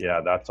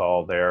yeah, that's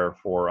all there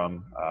for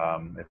them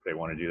if they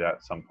want to do that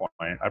at some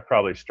point. I'd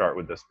probably start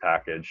with this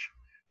package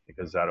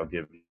because that'll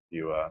give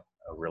you a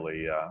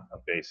really a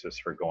basis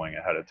for going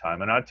ahead of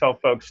time. And I tell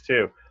folks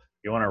too,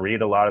 you want to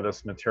read a lot of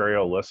this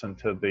material, listen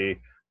to the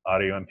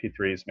audio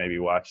MP3s, maybe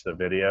watch the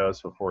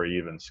videos before you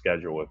even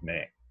schedule with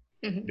me,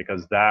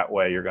 because that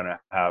way you're going to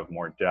have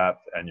more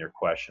depth and your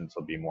questions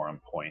will be more on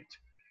point.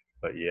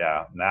 But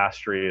yeah,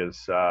 mastery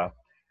is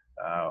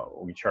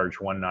we charge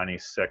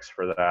 $196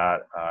 for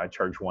that. I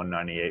charge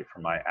 $198 for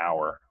my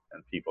hour,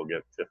 and people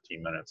get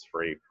 15 minutes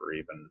free for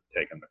even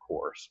taking the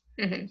course.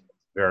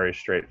 Very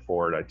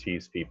straightforward. I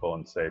tease people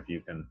and say, if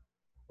you can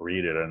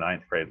read at a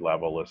 9th grade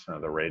level, listen to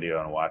the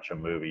radio, and watch a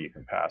movie, you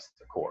can pass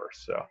the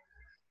course. So,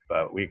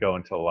 but we go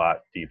into a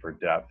lot deeper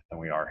depth than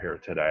we are here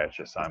today. It's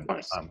just I'm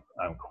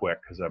quick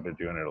because I've been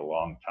doing it a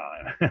long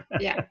time.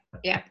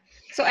 Yeah.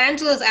 So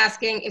Angela's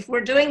asking, if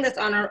we're doing this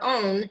on our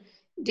own,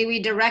 do we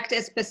direct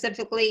it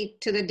specifically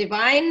to the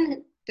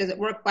divine? Does it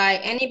work by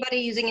anybody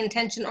using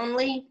intention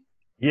only?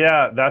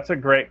 Yeah, that's a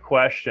great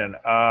question.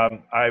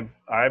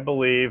 I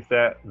believe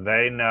that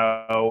they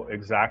know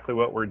exactly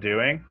what we're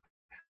doing.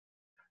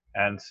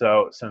 And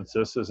so since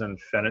this is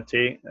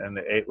infinity and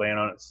the 8 laying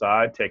on its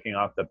side, taking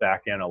off the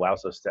back end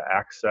allows us to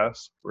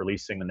access,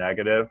 releasing the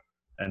negative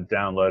and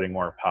downloading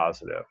more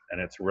positive.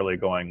 And it's really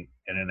going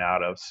in and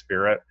out of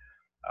spirit.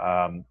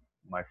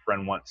 My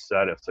friend once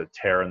said it's a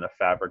tear in the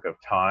fabric of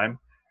time.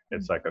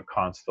 It's like a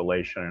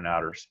constellation in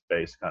outer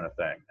space kind of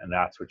thing. And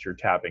that's what you're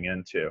tapping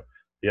into.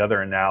 The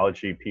other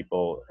analogy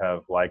people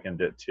have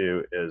likened it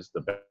to is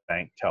the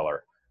bank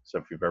teller. So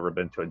if you've ever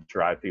been to a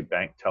drive-through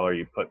bank teller,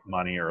 you put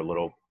money or a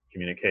little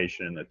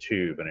communication in the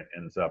tube and it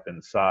ends up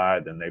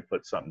inside, then they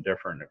put something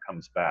different and it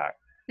comes back.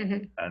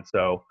 And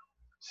so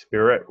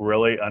spirit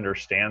really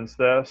understands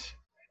this.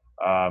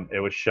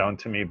 It was shown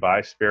to me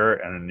by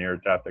spirit and a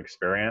near-death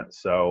experience.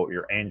 So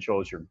your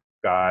angels, your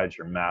guides,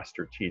 your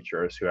master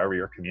teachers, whoever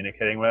you're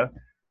communicating with,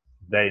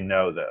 they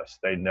know this.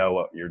 They know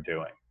what you're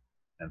doing.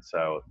 And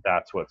so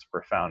that's what's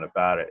profound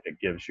about it. It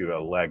gives you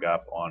a leg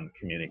up on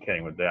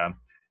communicating with them.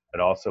 It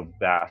also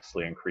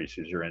vastly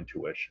increases your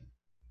intuition.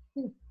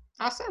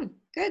 Awesome.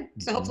 Good.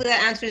 So hopefully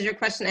that answers your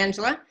question,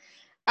 Angela.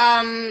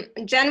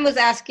 Jen was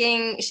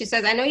asking, she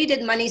says, I know you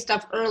did money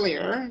stuff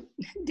earlier.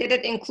 Did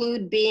it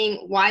include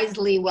being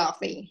wisely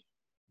wealthy?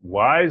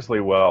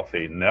 Wisely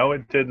wealthy? No,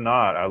 it did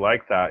not. I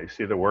like that. You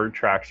see, the word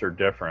tracks are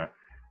different.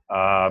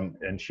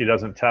 And she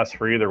doesn't test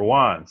for either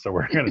one. So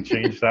we're going to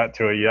change that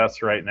to a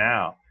yes right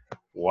now.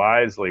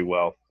 Wisely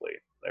wealthy.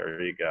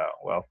 There you go.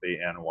 Wealthy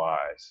and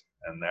wise.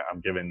 And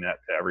I'm giving that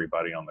to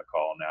everybody on the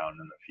call now and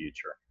in the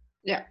future.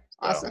 Yeah.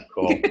 Awesome. So,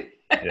 cool.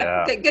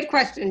 Yeah. Okay, good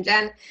question,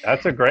 Jen.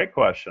 That's a great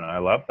question. I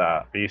love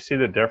that. But you see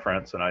the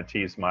difference. And I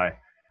tease one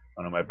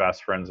of my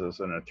best friends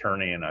is an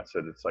attorney. And I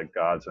said, it's like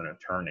God's an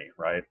attorney,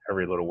 right?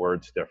 Every little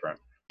word's different.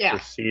 Yeah.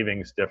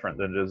 Perceiving's different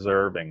than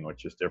deserving,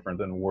 which is different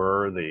than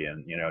worthy.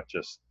 And, it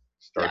just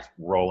starts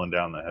rolling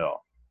down the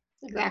hill.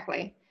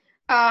 Exactly.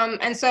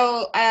 And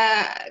so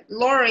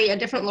Lori, a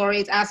different Lori,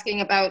 is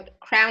asking about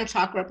crown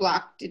chakra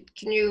block.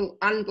 Can you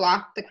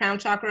unblock the crown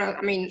chakra?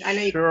 I mean, I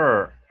know you...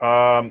 Sure.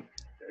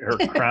 Her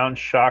crown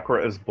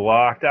chakra is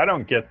blocked. I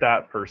don't get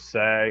that per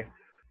se.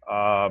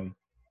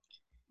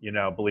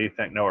 Believe,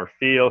 think, know, or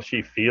feel.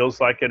 She feels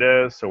like it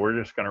is. So we're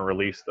just going to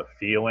release the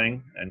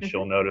feeling and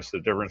she'll notice the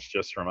difference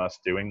just from us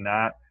doing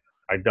that.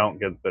 I don't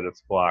get that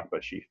it's blocked,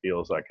 but she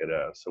feels like it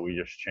is. So we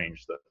just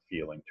change the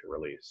feeling to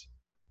release.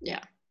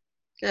 Yeah.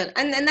 Good.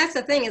 And that's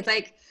the thing. It's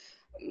like,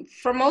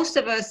 for most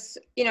of us,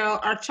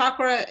 our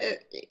chakra,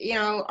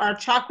 our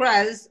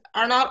chakras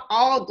are not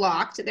all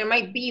blocked. There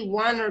might be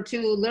 1 or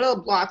 2 little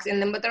blocks in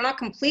them, but they're not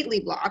completely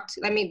blocked.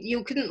 I mean,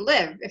 you couldn't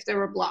live if they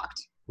were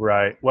blocked.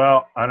 Right.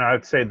 Well, and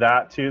I'd say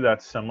that too,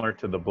 that's similar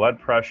to the blood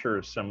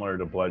pressure, similar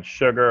to blood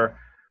sugar.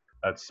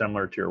 That's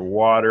similar to your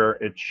water.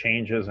 It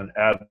changes and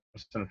ebbs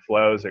and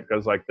flows. It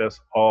goes like this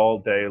all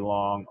day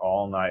long,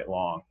 all night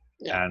long.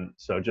 Yeah. And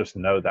so just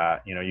know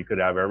that, you could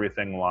have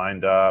everything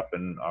lined up,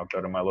 and I'll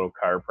go to my little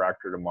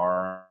chiropractor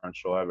tomorrow and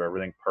she'll have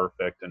everything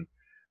perfect. And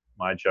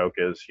my joke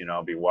is,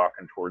 I'll be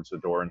walking towards the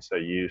door and say,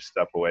 you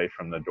step away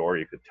from the door,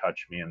 you could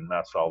touch me and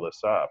mess all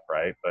this up,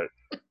 right?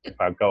 But if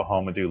I go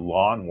home and do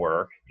lawn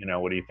work,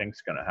 what do you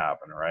think's going to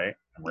happen, right?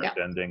 And we're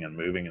bending and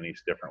moving in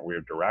these different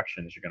weird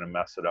directions. You're going to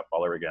mess it up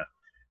all over again.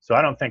 So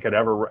I don't think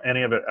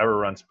any of it ever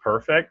runs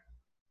perfect.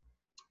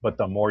 But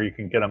the more you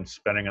can get them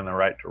spinning in the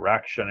right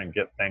direction and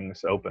get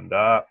things opened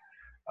up,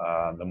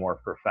 the more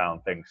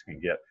profound things can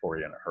get for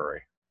you in a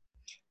hurry.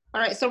 All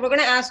right, so we're going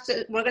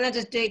to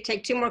just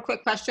take 2 more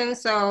quick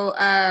questions. So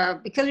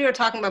because we were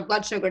talking about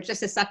blood sugar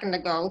just a second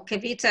ago,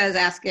 Kavita is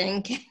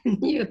asking,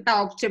 can you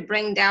help to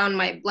bring down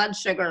my blood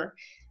sugar,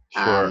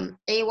 Sure.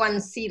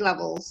 A1C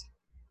levels?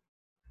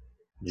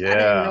 Yeah. I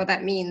don't even know what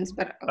that means,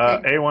 but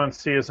okay.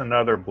 A1C is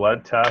another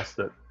blood test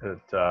that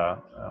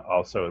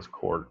also is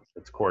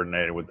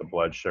coordinated with the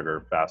blood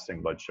sugar,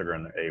 fasting blood sugar,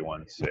 and the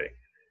A1C.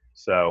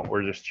 So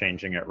we're just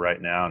changing it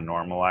right now and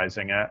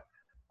normalizing it.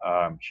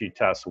 She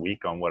tests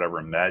week on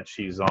whatever med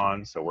she's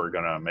on, so we're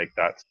going to make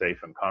that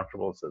safe and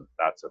comfortable so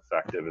that's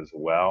effective as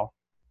well.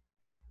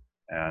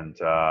 And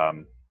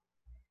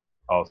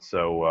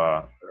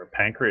also, her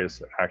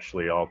pancreas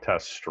actually all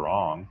tests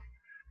strong,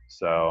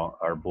 so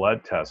our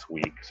blood tests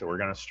weak. So we're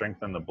going to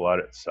strengthen the blood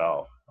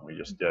itself, and we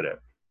just did it.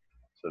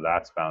 So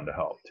that's bound to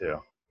help too.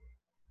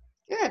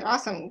 Good,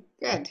 awesome,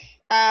 good.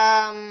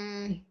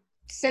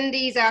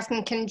 Cindy's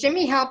asking, can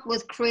Jimmy help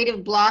with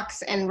creative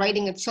blocks and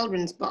writing a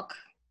children's book?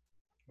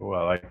 Oh,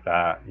 I like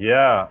that.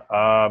 Yeah,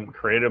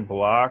 creative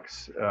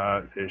blocks.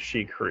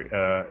 She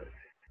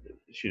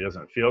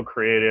doesn't feel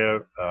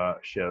creative.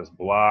 She has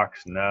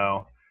blocks.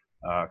 No.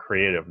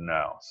 Creative.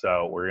 No.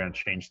 So we're going to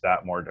change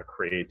that more to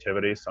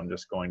creativity. So I'm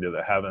just going to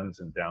the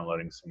heavens and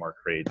downloading some more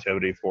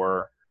creativity for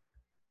her.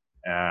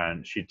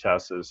 And she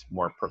tests as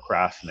more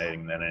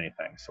procrastinating than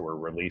anything. So we're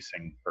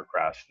releasing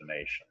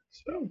procrastination.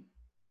 So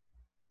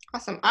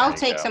awesome. I'll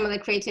take some of the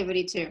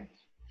creativity too.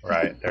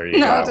 Right, there you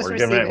go.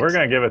 We're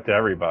going to give it to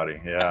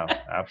everybody. Yeah,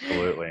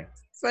 absolutely.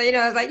 So,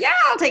 I was like, yeah,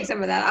 I'll take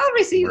some of that. I'll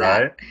receive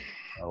that. Right.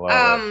 I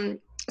love it.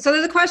 So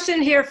there's a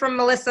question here from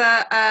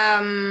Melissa.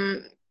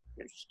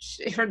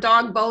 Her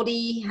dog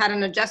Bodhi had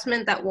an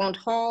adjustment that won't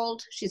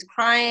hold. She's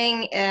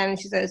crying and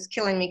she says, it's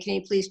killing me. Can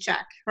you please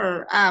check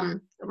her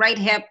right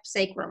hip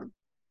sacrum?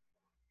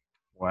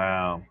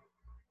 Wow.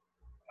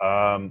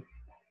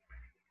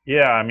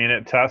 Yeah, I mean,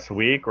 it tests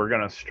weak. We're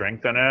going to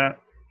strengthen it.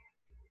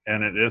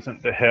 And it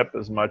isn't the hip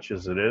as much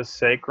as it is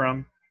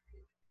sacrum.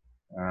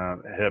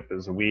 The hip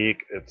is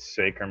weak. Its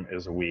sacrum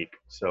is weak.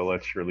 So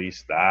let's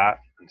release that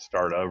and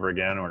start over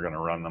again. We're going to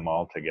run them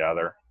all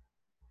together.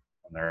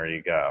 And there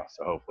you go.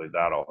 So hopefully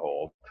that'll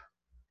hold.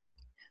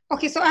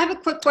 Okay, so I have a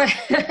quick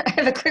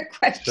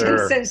question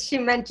Sure. Since she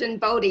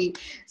mentioned Bodhi.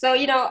 So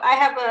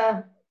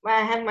I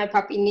have my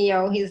puppy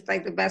Neo. He's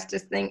like the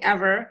bestest thing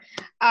ever.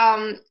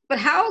 But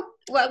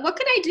what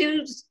can I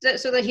do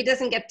so that he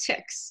doesn't get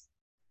ticks?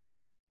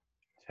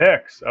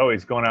 Ticks. Oh,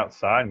 he's going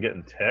outside and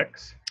getting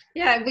ticks.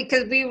 Yeah,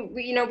 because we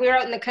were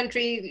out in the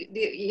country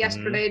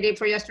yesterday, day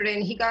before yesterday,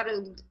 and he got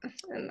a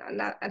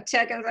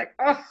tick, and I was like,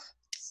 oh,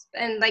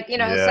 and like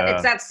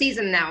it's that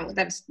season now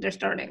that they're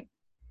starting.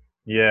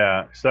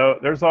 Yeah, so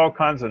there's all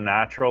kinds of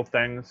natural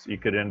things you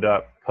could end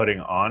up putting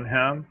on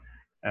him,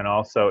 and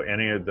also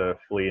any of the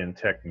flea and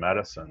tick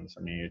medicines.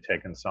 I mean, you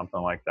taking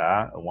something like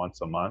that, a once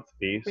a month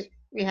piece?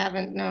 We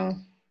haven't, no.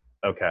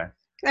 Okay.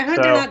 I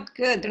heard they're not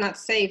good. They're not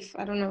safe.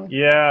 I don't know.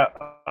 Yeah,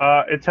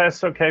 it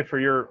tests okay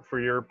for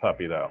your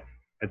puppy though.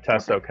 It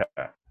tests okay.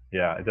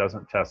 Yeah, it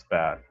doesn't test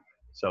bad.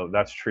 So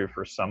that's true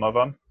for some of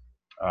them.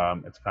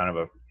 It's kind of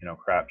a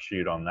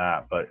crapshoot on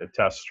that, but it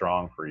tests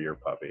strong for your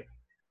puppy.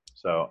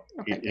 So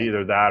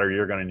either that, or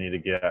you're going to need to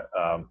get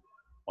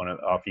one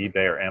off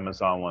eBay or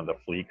Amazon, one of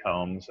the flea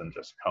combs, and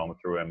just comb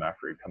through him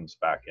after he comes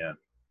back in.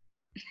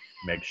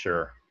 Make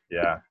sure.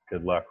 Yeah.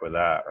 Good luck with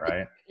that.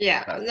 Right.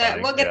 Yeah.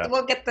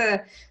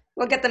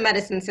 We'll get the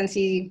medicine since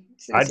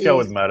I'd go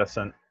with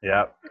medicine.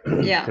 Yeah.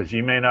 Yeah. Because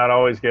you may not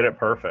always get it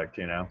perfect,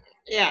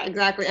 Yeah,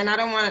 exactly. And I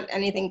don't want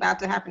anything bad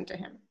to happen to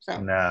him.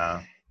 So.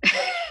 No.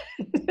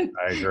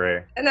 I agree.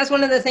 And that's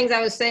one of the things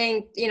I was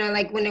saying,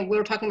 like when we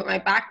were talking about my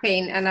back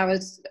pain, and I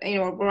was,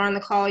 we're on the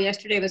call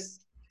yesterday with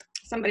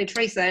somebody,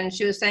 Teresa, and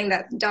she was saying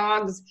that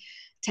dogs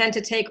tend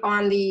to take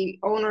on the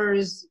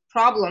owner's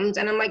problems,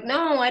 and I'm like,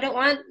 no, I don't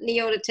want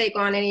Neo to take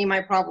on any of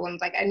my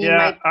problems. Like I need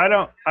I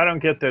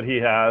don't get that he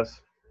has.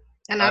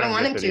 And I don't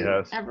want him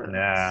to ever.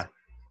 Nah,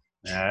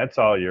 it's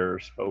all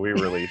yours, but we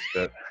released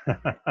it.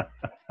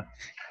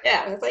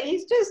 Yeah, it's like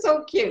he's just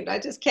so cute. I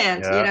just can't,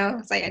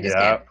 It's like I just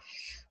can't.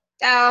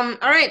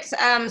 All right.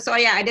 So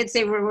yeah, I did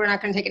say we're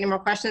not going to take any more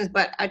questions,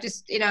 but I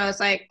just, it's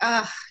like,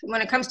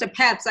 when it comes to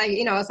pets,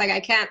 it's like I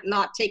can't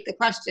not take the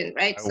question,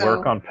 right? I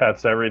work on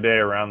pets every day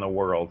around the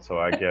world, so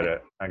I get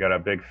it. I got a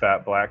big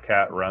fat black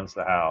cat runs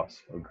the house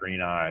with green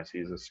eyes.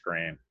 He's a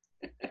scream.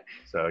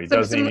 So he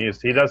doesn't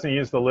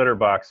use the litter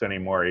box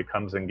anymore. He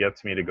comes and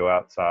gets me to go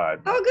outside.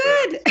 Oh,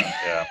 good.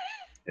 So,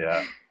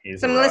 yeah.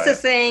 So Melissa's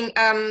saying,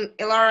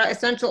 Ilara,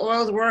 essential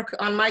oils work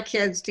on my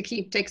kids to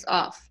keep ticks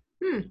off.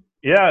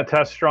 Yeah, it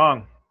tests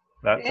strong.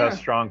 That tests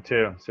strong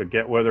too. So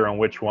get with her on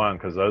which one,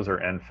 because those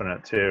are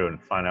infinite too,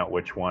 and find out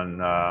which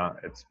one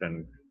it's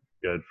been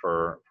good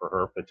for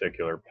her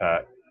particular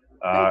pet.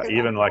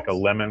 Even like a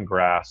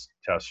lemongrass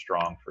tests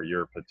strong for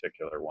your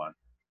particular one.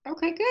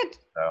 Okay, good.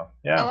 So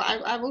yeah,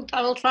 I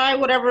will try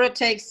whatever it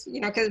takes.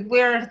 Because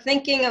we're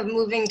thinking of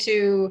moving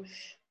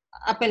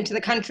up into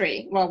the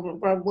country. Well,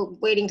 we're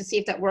waiting to see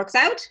if that works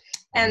out.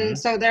 And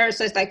so there's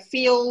just like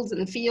fields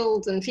and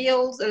fields and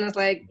fields. And it's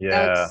like,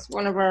 that's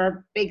one of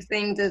our big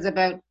things is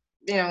about,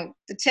 you know,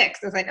 the ticks.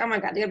 It's like, oh my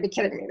God, you gotta be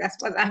kidding me. That's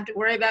what I have to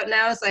worry about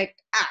now. It's like,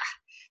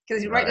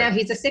 because right now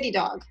he's a city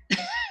dog.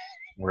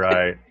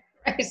 Right.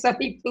 So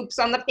he poops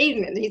on the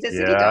pavement. He's a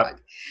city dog.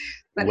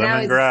 But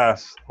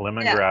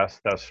lemongrass,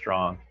 that's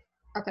strong.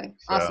 Okay,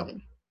 so.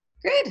 Awesome.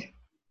 Good.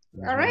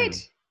 All right.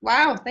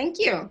 Wow, thank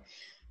you.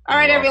 All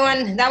right,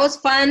 everyone. That was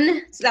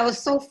fun. So that was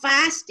so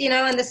fast, you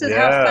know, and this is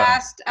how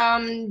fast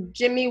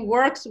Jimmy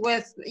works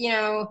with, you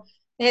know,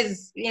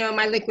 his, you know,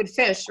 my liquid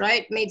fish,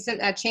 right?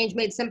 Change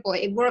made simple.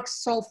 It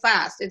works so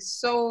fast. It's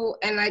so,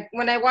 and like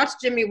when I watch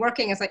Jimmy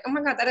working, it's like, oh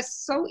my God, that is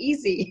so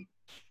easy.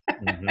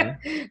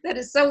 That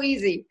is so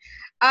easy.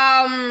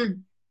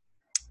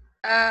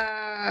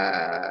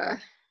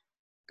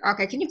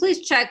 Okay, can you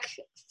please check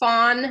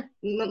Fawn?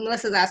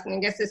 Melissa's asking, I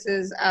guess this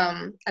is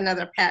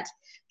another pet.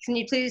 Can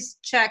you please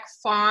check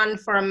Fawn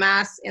for a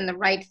mass in the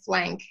right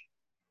flank?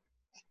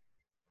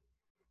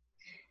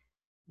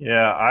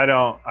 Yeah, I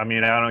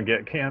don't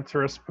get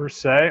cancerous per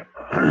se,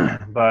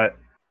 but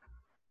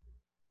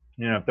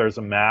you know, if there's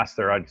a mass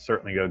there, I'd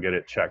certainly go get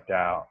it checked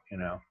out, you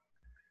know.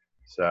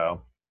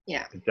 So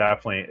yeah,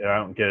 definitely, I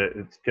don't get it.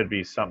 It could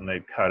be something they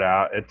cut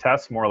out. It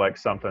tests more like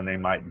something they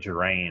might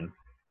drain,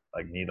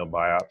 like needle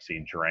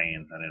biopsy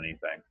drain than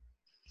anything.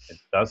 It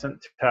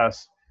doesn't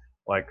test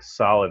like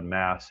solid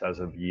mass as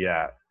of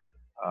yet,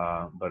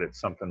 but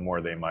it's something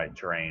more they might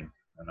drain,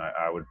 and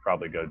I would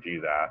probably go do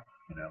that,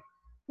 you know.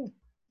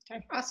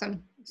 Okay,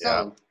 awesome.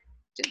 So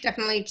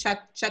definitely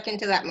check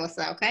into that,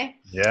 Melissa. Okay.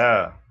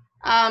 Yeah.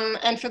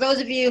 And for those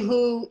of you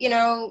who, you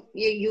know,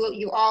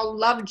 you all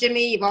love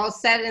Jimmy, you've all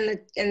said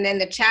in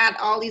the chat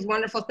all these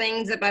wonderful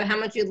things about how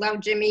much you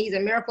love Jimmy. He's a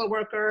miracle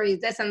worker.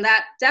 He's this and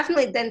that.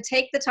 Definitely, then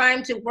take the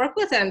time to work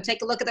with him.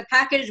 Take a look at the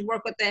package.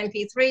 Work with the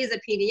MP3s,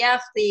 the PDF,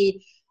 the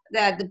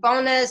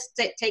bonus.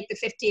 Take the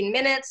 15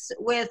 minutes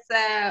with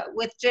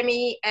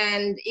Jimmy,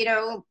 and you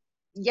know,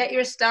 get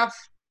your stuff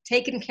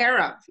taken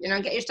care of. You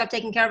know, get your stuff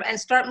taken care of, and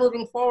start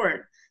moving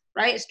forward.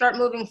 Right? Start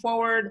moving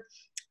forward.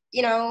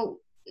 You know,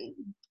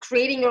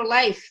 creating your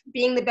life,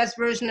 being the best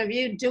version of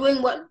you,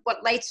 doing what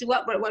lights you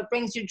up, what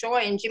brings you joy.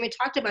 And Jimmy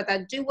talked about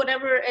that. Do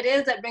whatever it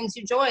is that brings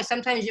you joy.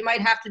 Sometimes you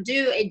might have to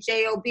do a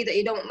job that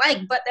you don't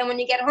like, but then when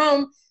you get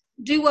home,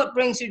 do what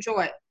brings you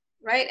joy,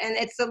 right? And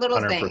it's the little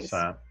 100%. Things.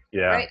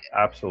 Yeah, right?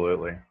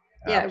 Absolutely.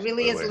 Yeah, it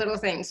really is a little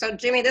thing. So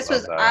Jimmy, this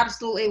was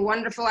absolutely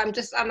wonderful. I'm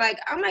like,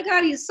 oh my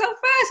God, he's so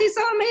fast. He's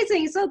so amazing.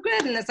 He's so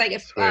good. And it's like,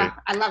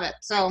 I love it.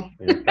 So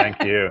thank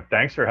you.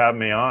 Thanks for having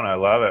me on. I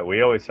love it.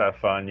 We always have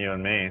fun, you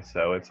and me.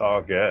 So it's all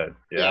good.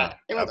 Yeah,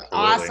 it was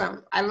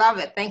awesome. I love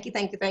it. Thank you.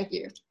 Thank you. Thank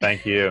you.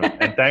 Thank you.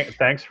 And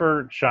thanks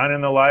for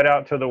shining the light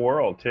out to the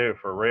world too,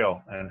 for real,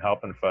 and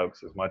helping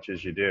folks as much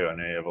as you do. I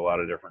know you have a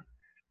lot of different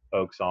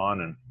folks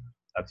on, and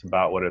that's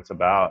about what it's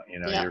about. You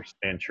know, you're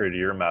staying true to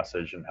your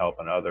message and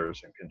helping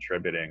others and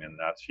contributing, and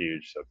that's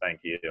huge. So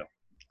thank you.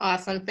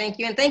 Awesome. Thank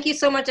you. And thank you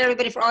so much,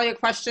 everybody, for all your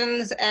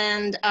questions.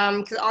 And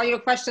because all your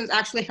questions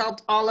actually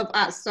helped all of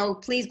us. So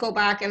please go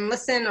back and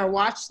listen or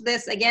watch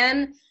this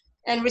again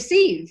and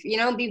receive, you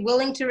know, be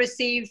willing to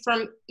receive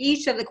from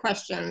each of the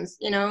questions,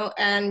 you know,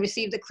 and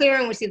receive the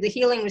clearing, receive the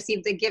healing,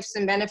 receive the gifts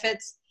and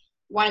benefits.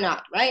 Why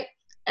not? Right.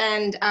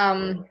 And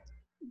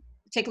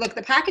take a look at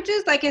the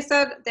packages. Like I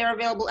said, they're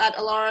available at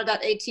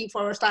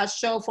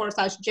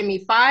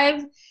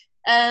alara.at/show/Jimmy5.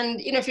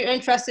 And, you know, if you're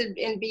interested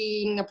in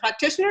being a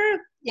practitioner,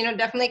 you know,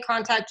 definitely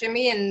contact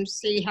Jimmy and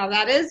see how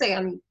that is.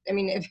 I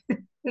mean, if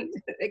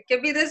it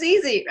could be this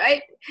easy,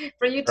 right?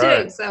 For you too.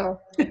 Right. So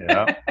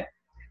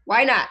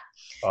why not?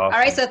 Awesome. All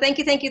right. So thank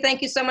you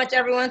so much,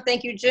 everyone.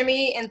 Thank you,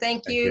 Jimmy. And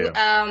thank you.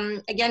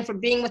 Again for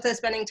being with us,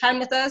 spending time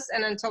with us.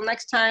 And until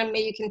next time,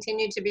 may you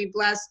continue to be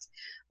blessed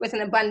with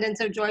an abundance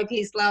of joy,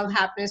 peace, love,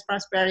 happiness,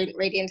 prosperity,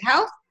 radiant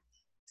health.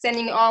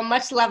 Sending you all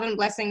much love and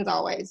blessings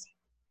always.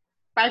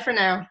 Bye for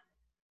now.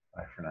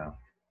 Bye for now.